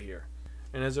 I'm out of here."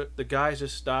 And as the guys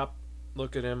just stop,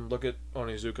 look at him, look at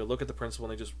Onizuka, look at the principal,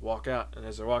 and they just walk out. And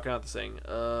as they're walking out, they're saying,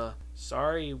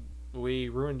 "Sorry, we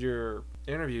ruined your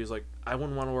interview." He's like, "I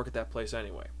wouldn't want to work at that place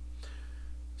anyway."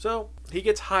 So he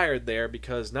gets hired there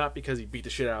not because he beat the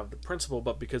shit out of the principal,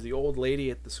 but because the old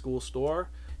lady at the school store,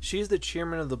 she's the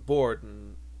chairman of the board.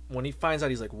 And when he finds out,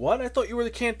 he's like, "What? I thought you were the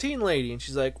canteen lady." And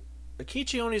she's like,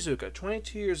 "Akichi Onizuka,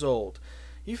 22 years old.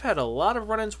 You've had a lot of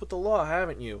run-ins with the law,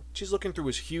 haven't you?" She's looking through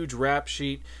his huge rap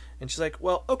sheet, and she's like,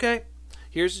 "Well, okay.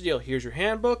 Here's the deal. Here's your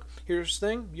handbook. Here's the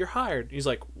thing. You're hired." And he's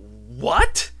like,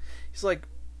 "What?" He's like,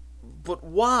 "But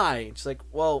why?" And she's like,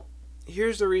 "Well,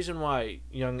 here's the reason why,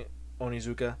 young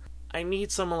Onizuka. I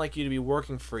need someone like you to be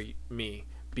working for me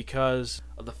because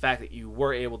of the fact that you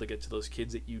were able to get to those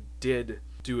kids, that you did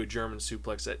do a German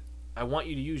suplex, that I want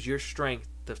you to use your strength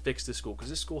to fix this school because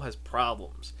this school has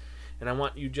problems. And I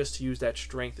want you just to use that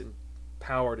strength and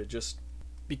power to just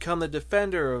become the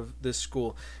defender of this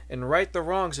school and right the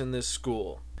wrongs in this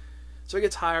school." So he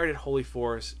gets hired at Holy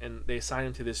Force, and they assign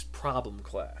him to this problem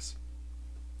class.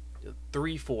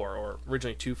 3-4, or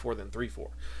originally 2-4, then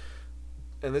 3-4.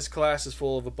 And this class is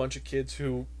full of a bunch of kids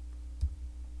who,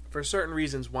 for certain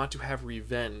reasons, want to have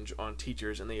revenge on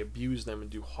teachers, and they abuse them and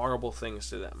do horrible things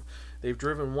to them. They've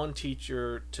driven one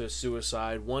teacher to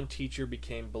suicide. One teacher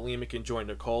became bulimic and joined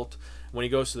a cult. When he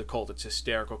goes to the cult, it's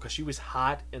hysterical because she was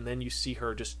hot, and then you see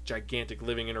her just gigantic,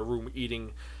 living in a room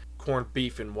eating corned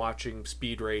beef and watching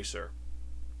Speed Racer.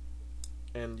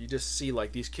 And you just see,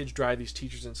 like, these kids drive these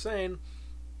teachers insane,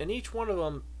 and each one of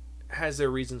them has their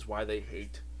reasons why they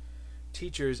hate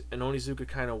teachers, and Onizuka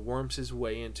kind of worms his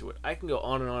way into it. I can go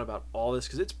on and on about all this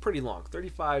because it's pretty long.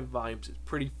 35 volumes is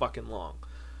pretty fucking long.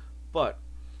 But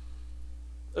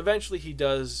eventually he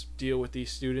does deal with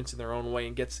these students in their own way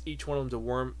and gets each one of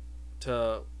them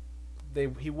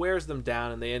he wears them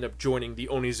down, and they end up joining the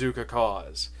Onizuka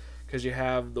cause. Because you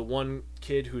have the one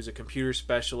kid who's a computer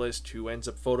specialist who ends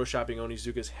up photoshopping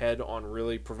Onizuka's head on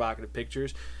really provocative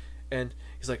pictures. And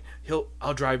he's like,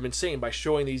 I'll drive him insane by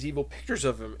showing these evil pictures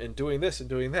of him and doing this and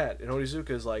doing that. And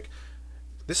Onizuka is like,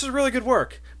 "This is really good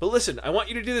work, but listen, I want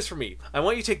you to do this for me. I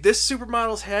want you to take this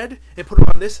supermodel's head and put it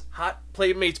on this hot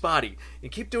playmate's body.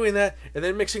 And keep doing that, and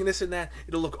then mixing this and that.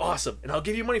 It'll look awesome, and I'll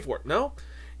give you money for it." "No?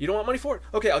 You don't want money for it?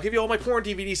 Okay, I'll give you all my porn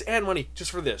DVDs and money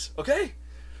just for this. Okay?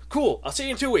 Cool, I'll see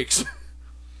you in 2 weeks.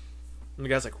 And the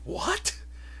guy's like, "What?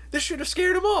 This should have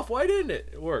scared him off. Why didn't it?"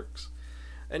 It works.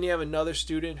 And you have another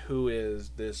student who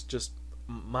is this just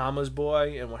mama's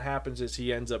boy, and what happens is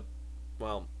he ends up,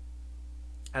 well,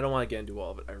 I don't want to get into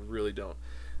all of it. I really don't.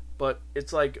 But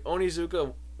it's like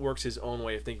Onizuka works his own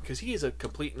way of thinking because he is a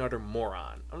complete and utter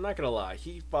moron. I'm not going to lie.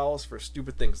 He falls for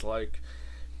stupid things like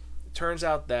turns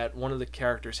out that one of the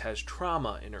characters has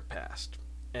trauma in her past.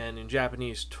 And in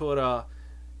Japanese, Tora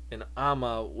and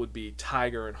Ama would be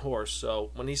tiger and horse.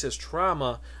 So when he says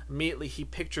trauma, immediately he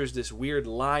pictures this weird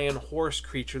lion horse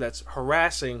creature that's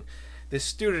harassing this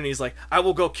student. He's like, I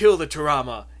will go kill the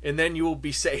Tarama, and then you will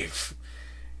be safe.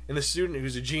 And the student,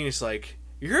 who's a genius, like,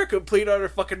 you're a complete utter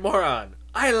fucking moron.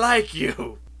 I like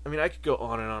you. I mean, I could go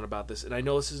on and on about this, and I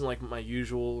know this isn't like my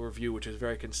usual review, which is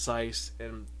very concise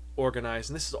and organized,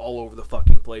 and this is all over the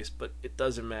fucking place, but it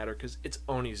doesn't matter because it's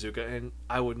Onizuka, and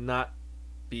I would not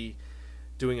be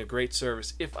doing a great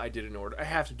service if I did an order. I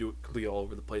have to do it completely all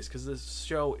over the place because this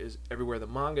show is everywhere. The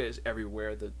manga is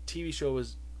everywhere. The TV show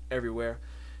is everywhere,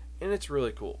 and it's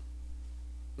really cool.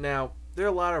 Now, there are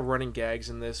a lot of running gags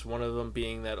in this, one of them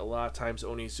being that a lot of times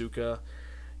Onizuka,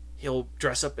 he'll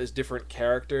dress up as different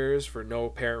characters for no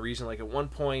apparent reason. Like at one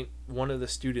point, one of the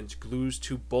students glues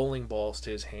 2 bowling balls to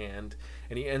his hand,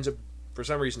 and he ends up, for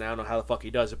some reason, I don't know how the fuck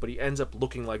he does it, but he ends up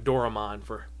looking like Doraemon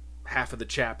for half of the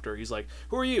chapter. He's like,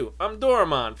 who are you? I'm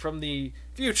Doraemon from the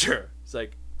future. It's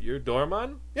like, you're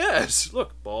Doraemon? Yes.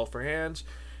 Look, ball for hands.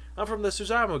 I'm from the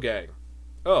Suzamu gang.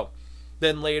 Oh.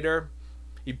 Then later,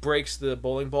 he breaks the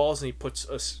bowling balls and he puts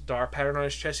a star pattern on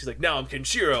his chest. He's like, now I'm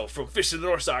Kenshiro from Fish of the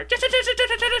North Star.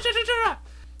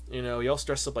 You know, he also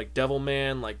dresses up like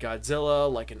Devilman, like Godzilla,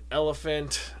 like an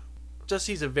elephant. Just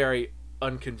he's a very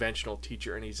unconventional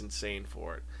teacher and he's insane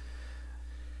for it.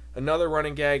 Another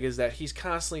running gag is that he's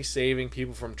constantly saving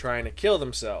people from trying to kill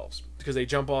themselves because they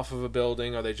jump off of a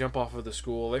building or they jump off of the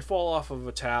school, they fall off of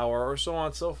a tower, or so on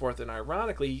and so forth. And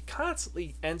ironically, he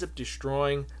constantly ends up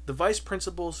destroying the vice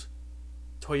principal's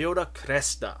Toyota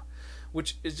Cresta,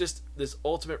 which is just this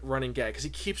ultimate running gag because he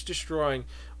keeps destroying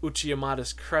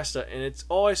Uchiyamada's Cresta, and it's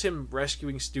always him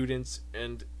rescuing students,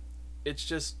 and it's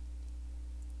just,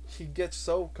 he gets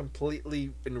so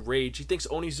completely enraged. He thinks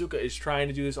Onizuka is trying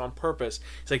to do this on purpose.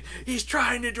 He's like, he's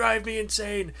trying to drive me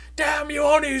insane. Damn you,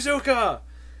 Onizuka!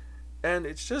 And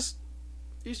it's just,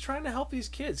 he's trying to help these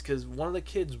kids because one of the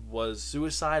kids was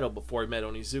suicidal before he met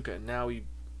Onizuka, and now he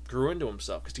grew into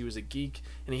himself because he was a geek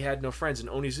and he had no friends, and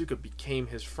Onizuka became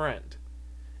his friend.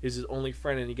 He's his only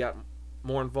friend, and he got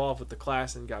more involved with the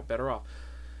class and got better off.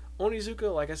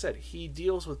 Onizuka, like I said, he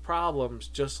deals with problems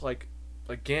just like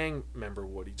a gang member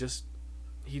would.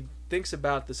 He thinks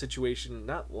about the situation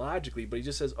not logically, but he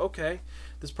just says, okay,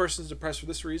 this person's depressed for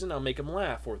this reason, I'll make him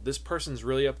laugh. Or this person's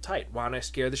really uptight, why don't I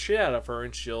scare the shit out of her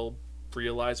and she'll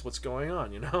realize what's going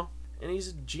on, you know? And he's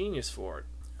a genius for it.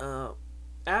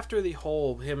 After the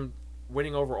whole him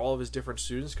winning over all of his different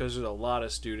students, because there's a lot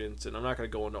of students, and I'm not going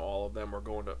to go into all of them or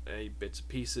go into any bits and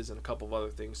pieces and a couple of other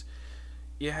things,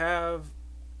 you have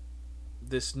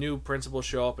this new principal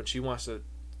show up and she wants to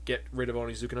get rid of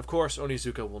Onizuka, and of course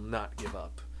Onizuka will not give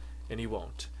up, and he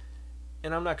won't.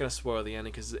 And I'm not going to spoil the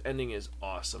ending because the ending is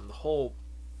awesome. The whole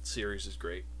series is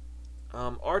great.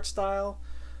 Art style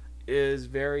is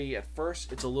very, at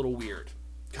first it's a little weird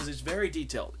because it's very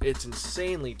detailed. It's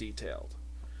insanely detailed,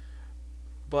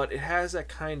 but it has that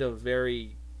kind of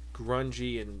very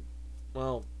grungy and,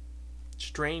 well,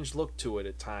 strange look to it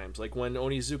at times. Like when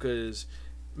Onizuka is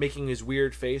making his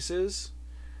weird faces,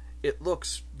 it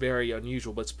looks very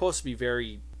unusual, but it's supposed to be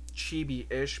very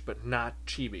chibi-ish, but not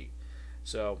chibi.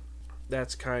 So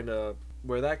that's kind of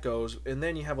where that goes. And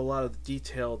then you have a lot of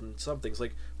detailed and some things.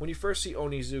 Like when you first see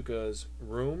Onizuka's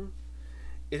room,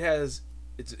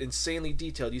 it's insanely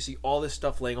detailed. You see all this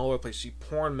stuff laying all over the place. You see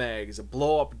porn mags, a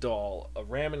blow-up doll, a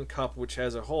ramen cup which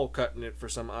has a hole cut in it for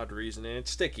some odd reason, and it's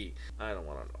sticky. I don't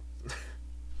want to know.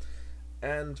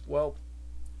 And, well,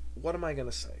 what am I going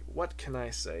to say? What can I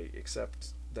say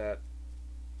except that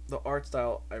the art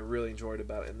style I really enjoyed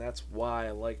about it, and that's why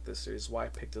I like this series, why I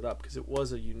picked it up, because it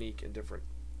was a unique and different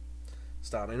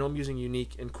style. And I know I'm using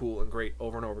unique and cool and great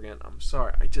over and over again. I'm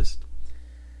sorry.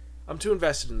 I'm too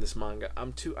invested in this manga.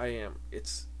 I am.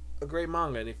 It's a great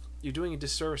manga, and if you're doing a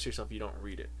disservice to yourself if you don't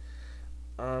read it.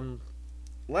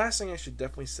 Last thing I should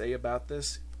definitely say about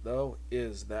this, though,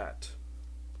 is that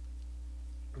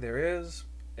there is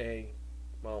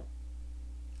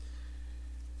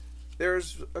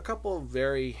there's a couple of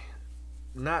very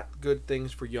not good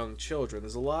things for young children.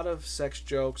 There's a lot of sex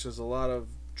jokes, there's a lot of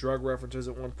drug references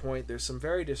at one point, there's some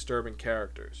very disturbing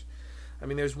characters. I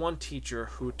mean, there's one teacher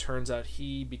who turns out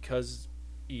because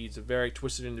he's a very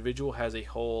twisted individual, has a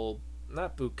whole,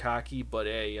 not bukkake, but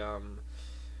a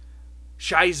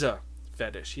shiza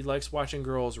fetish. He likes watching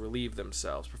girls relieve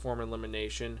themselves, perform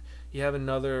elimination. You have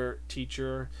another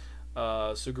teacher,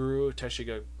 Suguru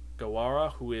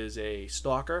Teshigawara, who is a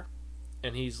stalker,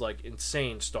 and he's like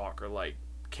insane stalker, like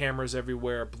cameras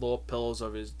everywhere, blow up pillows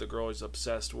of the girl he's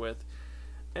obsessed with,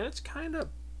 and it's kind of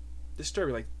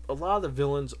disturbing. Like, a lot of the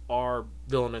villains are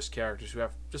villainous characters who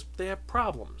have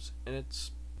problems, and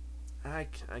it's I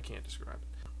can't describe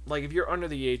it. Like, if you're under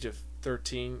the age of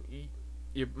 13,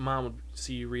 your mom would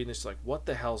see you reading this like, what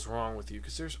the hell's wrong with you?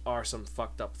 Because there are some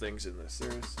fucked up things in this.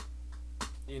 There's,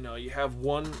 you have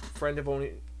one friend of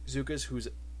Onizuka's who's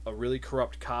a really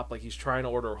corrupt cop. Like, he's trying to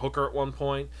order a hooker at one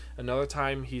point. Another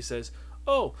time he says,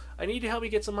 oh, I need to help you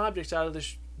get some objects out of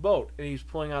this boat. And he's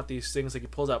pulling out these things. Like, he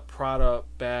pulls out Prada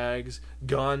bags,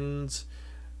 guns,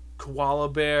 koala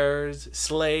bears,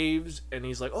 slaves. And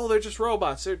he's like, oh, they're just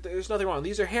robots. There's nothing wrong.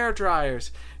 These are hair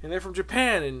dryers. And they're from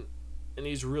Japan. And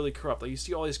he's really corrupt. Like, you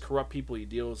see all these corrupt people he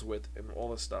deals with and all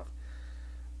this stuff.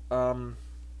 Well,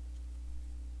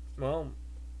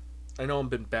 I know I've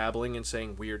been babbling and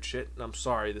saying weird shit, and I'm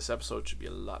sorry, this episode should be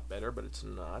a lot better, but it's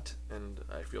not, and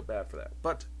I feel bad for that.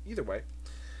 But, either way,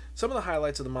 some of the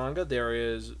highlights of the manga, there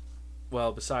is,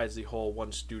 well, besides the whole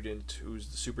one student who's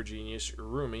the super genius,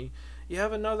 Urumi, you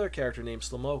have another character named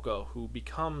Slomoko, who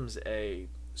becomes a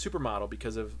supermodel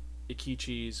because of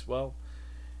Ikichi's, well,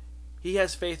 he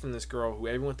has faith in this girl who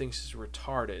everyone thinks is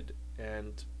retarded,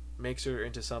 and makes her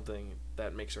into something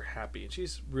that makes her happy. And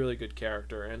she's a really good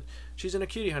character, and she's in a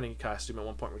cutie honey costume at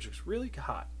one point, which is really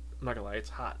hot. I'm not gonna lie,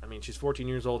 it's hot. I mean, she's 14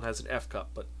 years old and has an F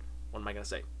cup, but what am I gonna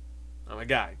say? I'm a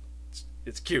guy.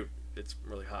 It's cute. It's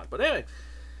really hot. But anyway,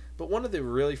 one of the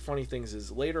really funny things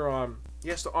is later on, he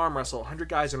has to arm wrestle 100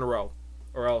 guys in a row,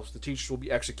 or else the teachers will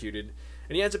be executed,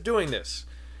 and he ends up doing this.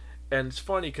 And it's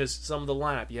funny because some of the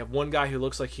lineup, you have one guy who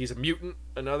looks like he's a mutant,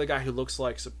 another guy who looks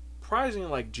like surprisingly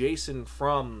like Jason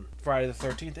from Friday the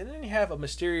 13th, and then you have a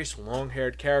mysterious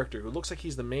long-haired character who looks like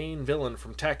he's the main villain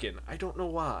from Tekken. I don't know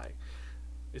why.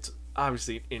 It's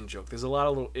obviously an in-joke. There's a lot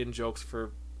of little in-jokes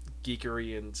for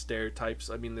geekery and stereotypes.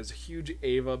 I mean, there's a huge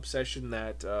Eva obsession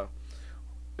that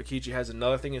Akichi has.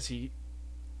 Another thing is he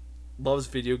loves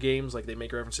video games. Like, they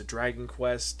make reference to Dragon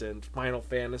Quest and Final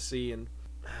Fantasy, and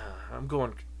I'm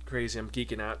going crazy. I'm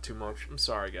geeking out too much. I'm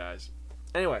sorry, guys.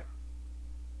 Anyway,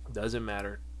 doesn't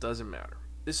matter.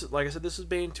 This is, like I said, this was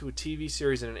made into a TV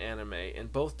series and an anime,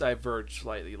 and both diverge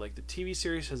slightly. Like, the TV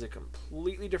series has a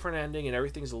completely different ending, and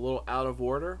everything's a little out of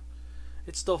order.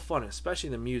 It's still fun,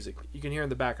 especially the music. You can hear in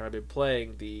the background, I've been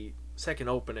playing the second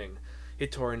opening,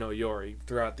 Hitori no Yori,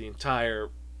 throughout the entire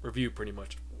review, pretty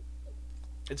much.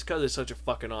 It's because it's such a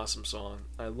fucking awesome song.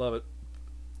 I love it.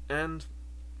 And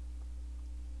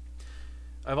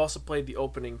I've also played the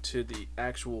opening to the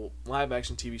actual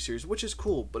live-action TV series, which is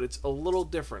cool, but it's a little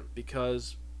different,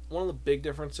 because one of the big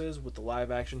differences with the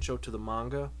live-action show to the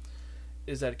manga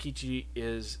is that Akichi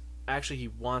is... Actually, he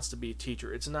wants to be a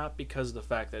teacher. It's not because of the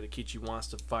fact that Akichi wants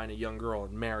to find a young girl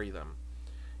and marry them.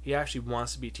 He actually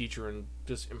wants to be a teacher and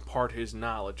just impart his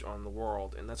knowledge on the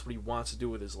world, and that's what he wants to do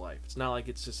with his life. It's not like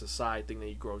it's just a side thing that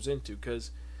he grows into,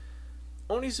 because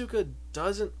Onizuka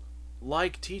doesn't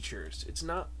like teachers. It's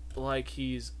not like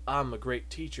I'm a great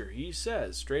teacher. He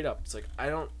says straight up, it's like, I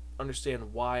don't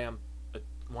understand why I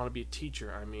want to be a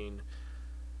teacher. I mean,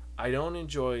 I don't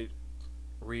enjoy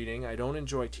reading. I don't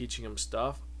enjoy teaching him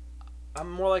stuff. I'm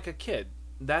more like a kid.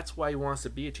 That's why he wants to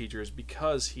be a teacher, is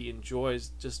because he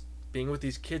enjoys just being with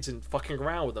these kids and fucking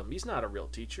around with them. He's not a real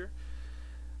teacher,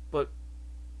 but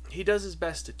he does his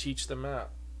best to teach them out,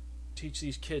 teach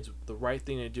these kids the right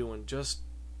thing to do, and just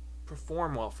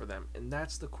perform well for them. And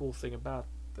that's the cool thing about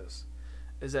this,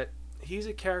 is that he's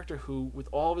a character who, with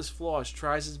all of his flaws,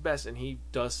 tries his best, and he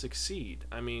does succeed.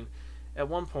 I mean, at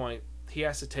one point he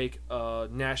has to take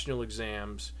national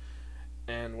exams,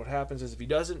 and what happens is if he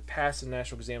doesn't pass the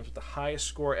national exams with the highest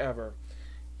score ever,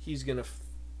 he's gonna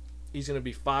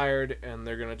be fired, and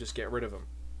they're gonna just get rid of him.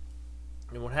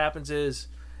 And what happens is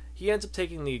he ends up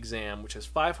taking the exam, which has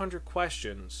 500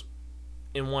 questions,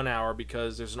 in 1 hour,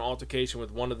 because there's an altercation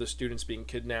with one of the students being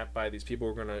kidnapped by these people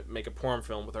who are going to make a porn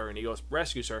film with her, and he goes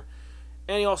rescues her,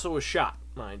 and he also was shot,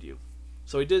 mind you.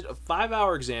 So he did a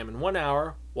 5-hour exam in 1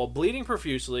 hour while bleeding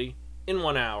profusely in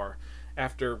 1 hour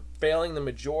after failing the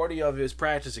majority of his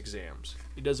practice exams.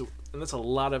 He does, and that's a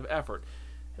lot of effort.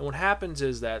 And what happens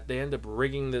is that they end up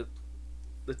rigging the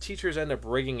teachers end up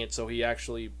rigging it so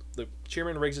the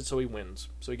chairman rigs it so he wins.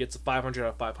 So he gets a 500 out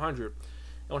of 500.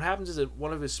 And what happens is that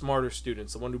one of his smarter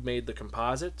students, the one who made the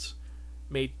composites,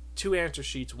 made 2 answer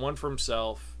sheets, one for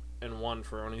himself and one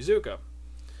for Onizuka.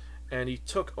 And he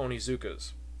took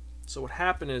Onizuka's. So what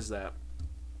happened is that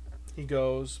he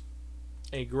goes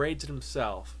and he grades it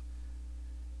himself,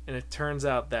 and it turns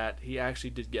out that he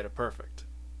actually did get a perfect.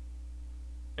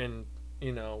 And,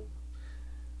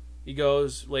 he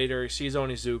goes later, he sees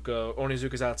Onizuka.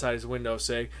 Onizuka's outside his window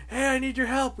saying, "Hey, I need your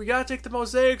help. We gotta take the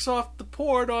mosaics off the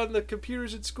port on the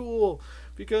computers at school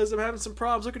because I'm having some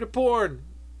problems looking at porn."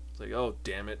 It's like, oh,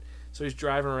 damn it. So he's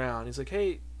driving around. He's like,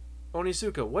 hey,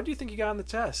 Onizuka, what do you think you got on the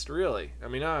test, really? I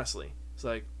mean, honestly. It's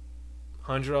like,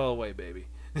 100 all the way, baby.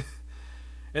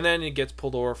 And then he gets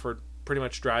pulled over for pretty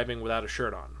much driving without a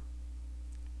shirt on.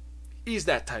 He's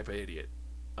that type of idiot.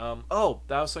 Oh,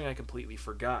 that was something I completely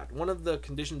forgot. One of the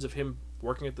conditions of him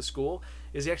working at the school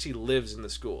is he actually lives in the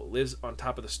school, lives on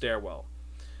top of the stairwell.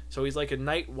 So he's like a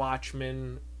night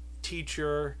watchman,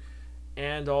 teacher,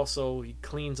 and also he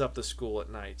cleans up the school at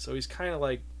night. So he's kind of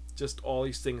like just all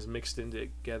these things mixed in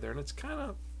together, and it's kind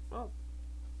of, well,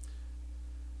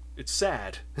 it's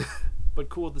sad, but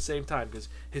cool at the same time, because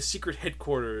his secret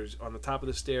headquarters on the top of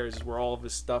the stairs is where all of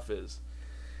his stuff is.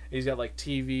 He's got like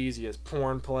TVs, he has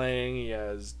porn playing, he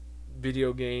has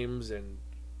video games and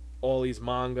all these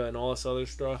manga and all this other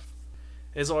stuff.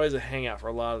 It's always a hangout for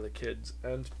a lot of the kids,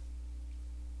 and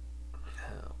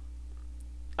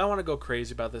I want to go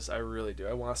crazy about this, I really do.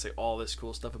 I want to say all this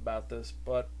cool stuff about this,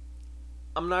 but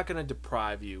I'm not going to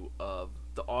deprive you of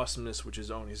the awesomeness which is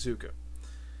Onizuka.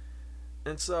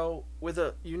 And so, with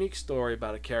a unique story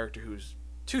about a character who's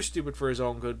too stupid for his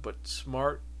own good, but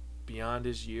smart beyond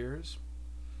his years,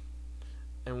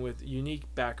 and with unique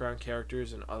background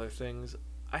characters and other things,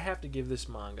 I have to give this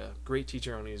manga, Great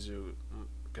Teacher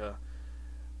Onizuka,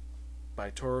 by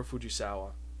Toru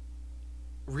Fujisawa,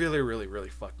 really, really, really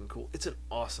fucking cool. It's an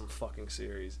awesome fucking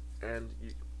series, and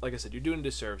like I said, you're doing a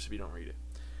disservice if you don't read it.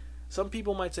 Some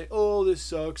people might say, oh, this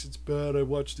sucks, it's bad, I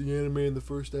watched the anime and the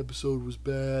first episode was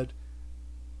bad.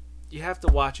 You have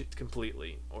to watch it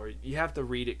completely, or you have to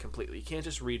read it completely. You can't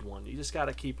just read one, you just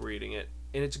gotta keep reading it,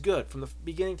 and it's good from the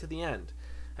beginning to the end.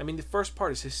 I mean, the first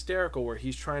part is hysterical, where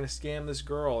he's trying to scam this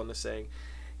girl into saying,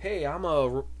 hey, I'm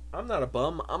not a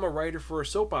bum, I'm a writer for a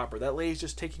soap opera, that lady's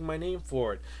just taking my name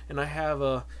for it, and I have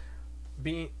a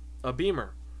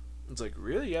Beamer. It's like,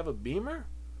 really, you have a Beamer?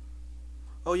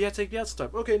 Oh, yeah, take me out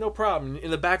sometime. Okay, no problem.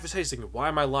 In the back of his head, he's thinking, why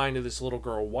am I lying to this little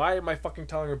girl? Why am I fucking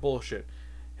telling her bullshit?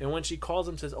 And when she calls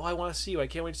him and says, oh, I want to see you, I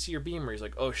can't wait to see your Beamer, he's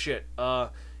like, oh, shit, he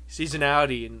sees an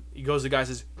Audi, and he goes to the guy and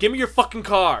says, give me your fucking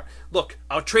car. Look,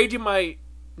 I'll trade you my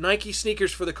Nike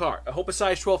sneakers for the car. I hope a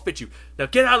size 12 fits you. Now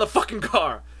get out of the fucking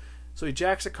car. So he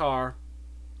jacks a car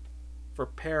for a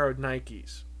pair of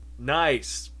Nikes.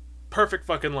 Nice. Perfect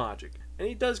fucking logic. And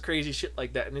he does crazy shit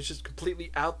like that, and it's just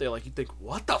completely out there. Like, you think,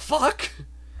 what the fuck?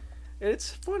 And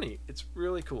it's funny. It's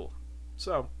really cool.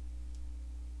 So,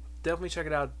 definitely check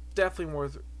it out. Definitely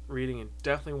worth reading and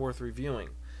definitely worth reviewing.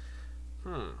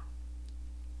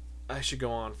 I should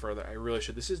go on further. I really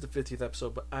should. This is the 50th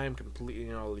episode, but I am completely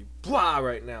and utterly blah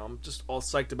right now. I'm just all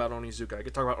psyched about Onizuka. I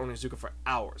could talk about Onizuka for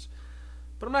hours.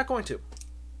 But I'm not going to,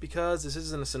 because this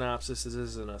isn't a synopsis, this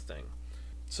isn't a thing.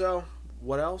 So,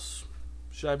 what else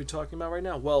should I be talking about right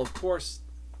now? Well, of course,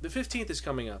 the 15th is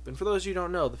coming up, and for those of you who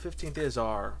don't know, the 15th is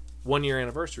our 1-year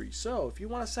anniversary. So, if you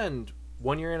want to send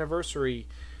 1-year anniversary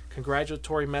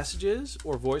congratulatory messages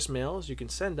or voicemails, you can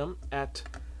send them at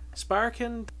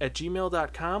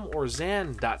spirekin@gmail.com or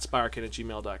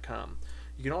zan.spirekin@gmail.com.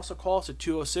 You can also call us at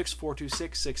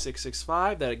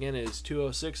 206-426-6665. That again is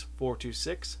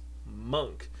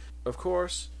 206-426-MONK. Of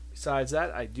course, besides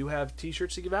that, I do have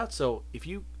t-shirts to give out, so if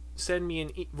you send me an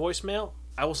voicemail,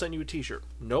 I will send you a t-shirt.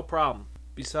 No problem.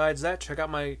 Besides that, check out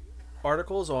my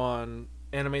articles on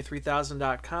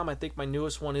anime3000.com. I think my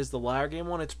newest one is the Liar Game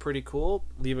one. It's pretty cool.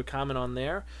 Leave a comment on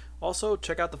there. Also,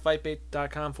 check out the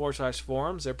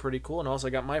fightbait.com/forums. They're pretty cool. And also,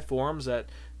 I got my forums at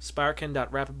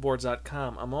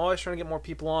spirekin.rapidboards.com. I'm always trying to get more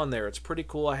people on there. It's pretty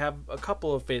cool. I have a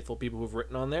couple of faithful people who've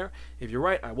written on there. If you're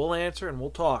right, I will answer and we'll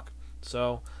talk.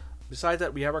 So, besides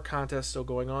that, we have our contest still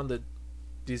going on. The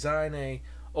design a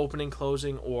opening,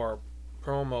 closing, or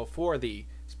promo for the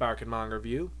Spirekin Manga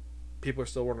Review. People are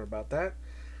still wondering about that.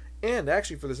 And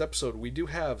actually, for this episode, we do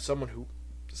have someone who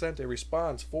sent a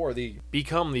response for the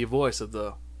Become the Voice of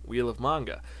the Wheel of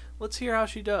Manga. Let's hear how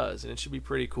she does, and it should be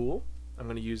pretty cool. I'm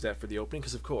going to use that for the opening,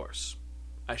 because of course,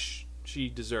 she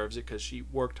deserves it, because she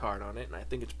worked hard on it, and I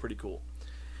think it's pretty cool.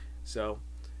 So,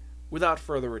 without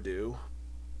further ado,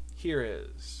 here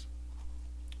is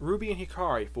Ruby and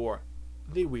Hikari for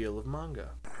the Wheel of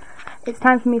Manga. It's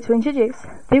time for me to introduce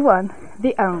the one,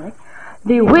 the only,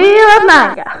 the Wheel of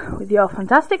Manga, with your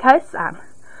fantastic host, Sam.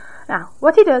 Now,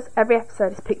 what he does every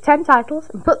episode is pick 10 titles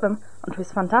and put them onto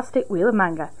his fantastic Wheel of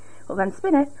Manga. He'll then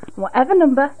spin it, and whatever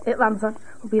number it lands on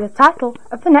will be the title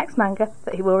of the next manga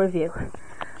that he will review.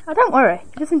 Now, don't worry,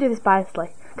 he doesn't do this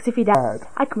biasly, because if he did,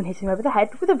 I'd come and hit him over the head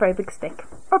with a very big stick,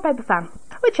 or a paper fan.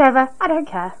 Whichever, I don't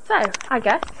care. So, I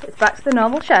guess it's back to the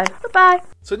normal show. Goodbye!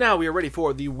 So now we are ready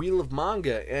for the Wheel of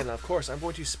Manga, and of course I'm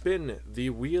going to spin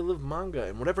the Wheel of Manga,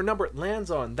 and whatever number it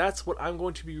lands on, that's what I'm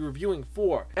going to be reviewing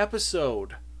for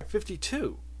episode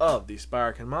 52 of the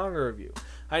Sparkin Manga Review.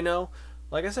 I know,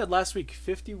 like I said last week,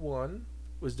 51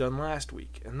 was done last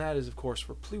week, and that is, of course,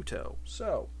 for Pluto.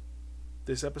 So,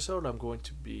 this episode I'm going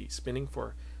to be spinning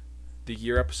for the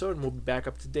year episode, and we'll be back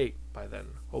up to date by then.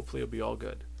 Hopefully it'll be all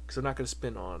good, because I'm not going to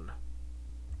spin on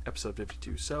episode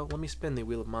 52. So, let me spin the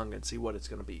Wheel of Manga and see what it's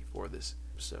going to be for this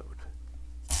episode.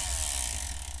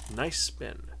 Nice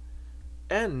spin.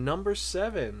 And number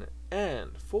 7,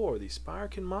 and for the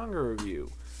Sparkin Manga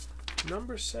Review,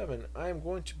 number 7, I am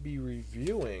going to be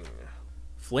reviewing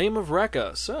Flame of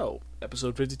Recca. So,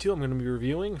 episode 52, I'm going to be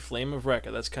reviewing Flame of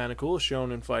Recca. That's kind of cool.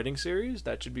 Shonen fighting series.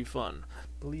 That should be fun. I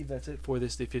believe that's it for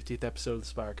this, the 50th episode of the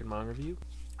Sparkin Manga Review.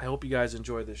 I hope you guys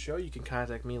enjoy this show. You can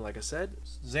contact me, like I said,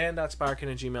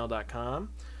 zan.sparkin@gmail.com.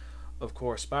 Of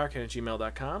course,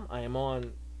 sparkin@gmail.com. I am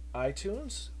on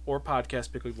iTunes or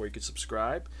Podcast Pickle, where you can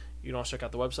subscribe. You can also check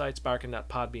out the website,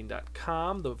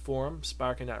 sparkin.podbean.com, the forum,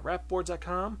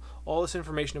 sparkin.rapboards.com. All this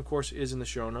information, of course, is in the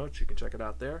show notes. You can check it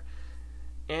out there.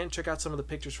 And check out some of the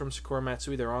pictures from Sakura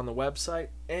Matsui. They're on the website.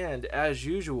 And, as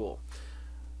usual,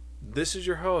 this is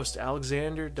your host,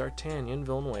 Alexander D'Artagnan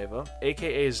Villanueva,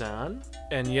 a.k.a. Zan.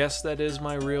 And yes, that is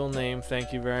my real name.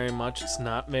 Thank you very much. It's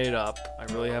not made up. I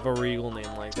really have a regal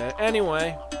name like that.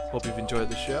 Anyway, hope you've enjoyed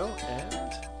the show,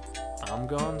 and I'm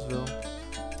Gonzville.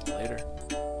 Later.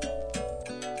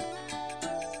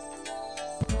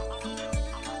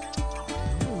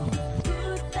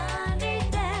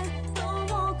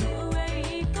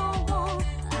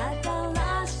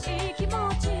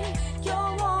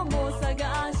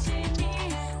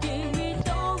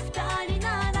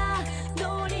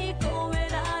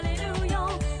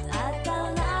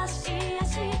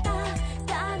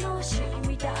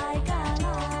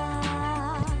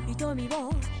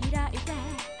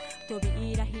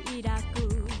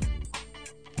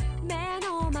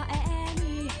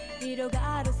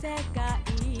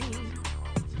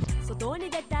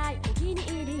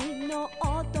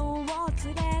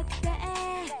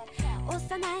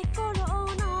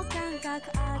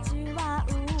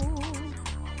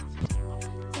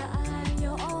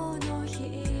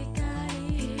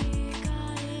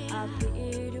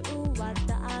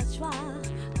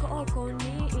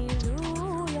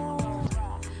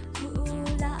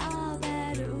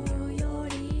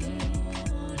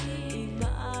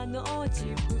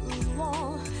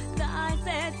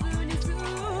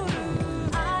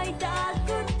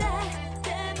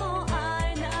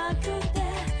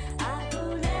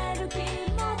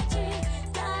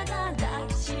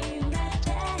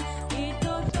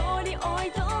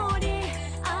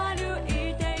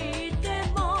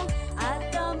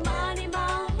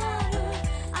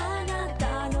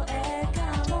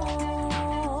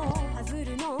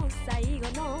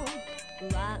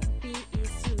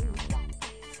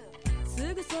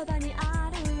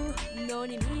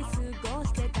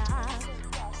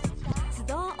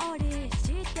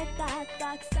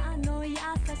たくさんの優し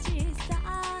さ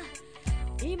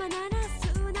今なら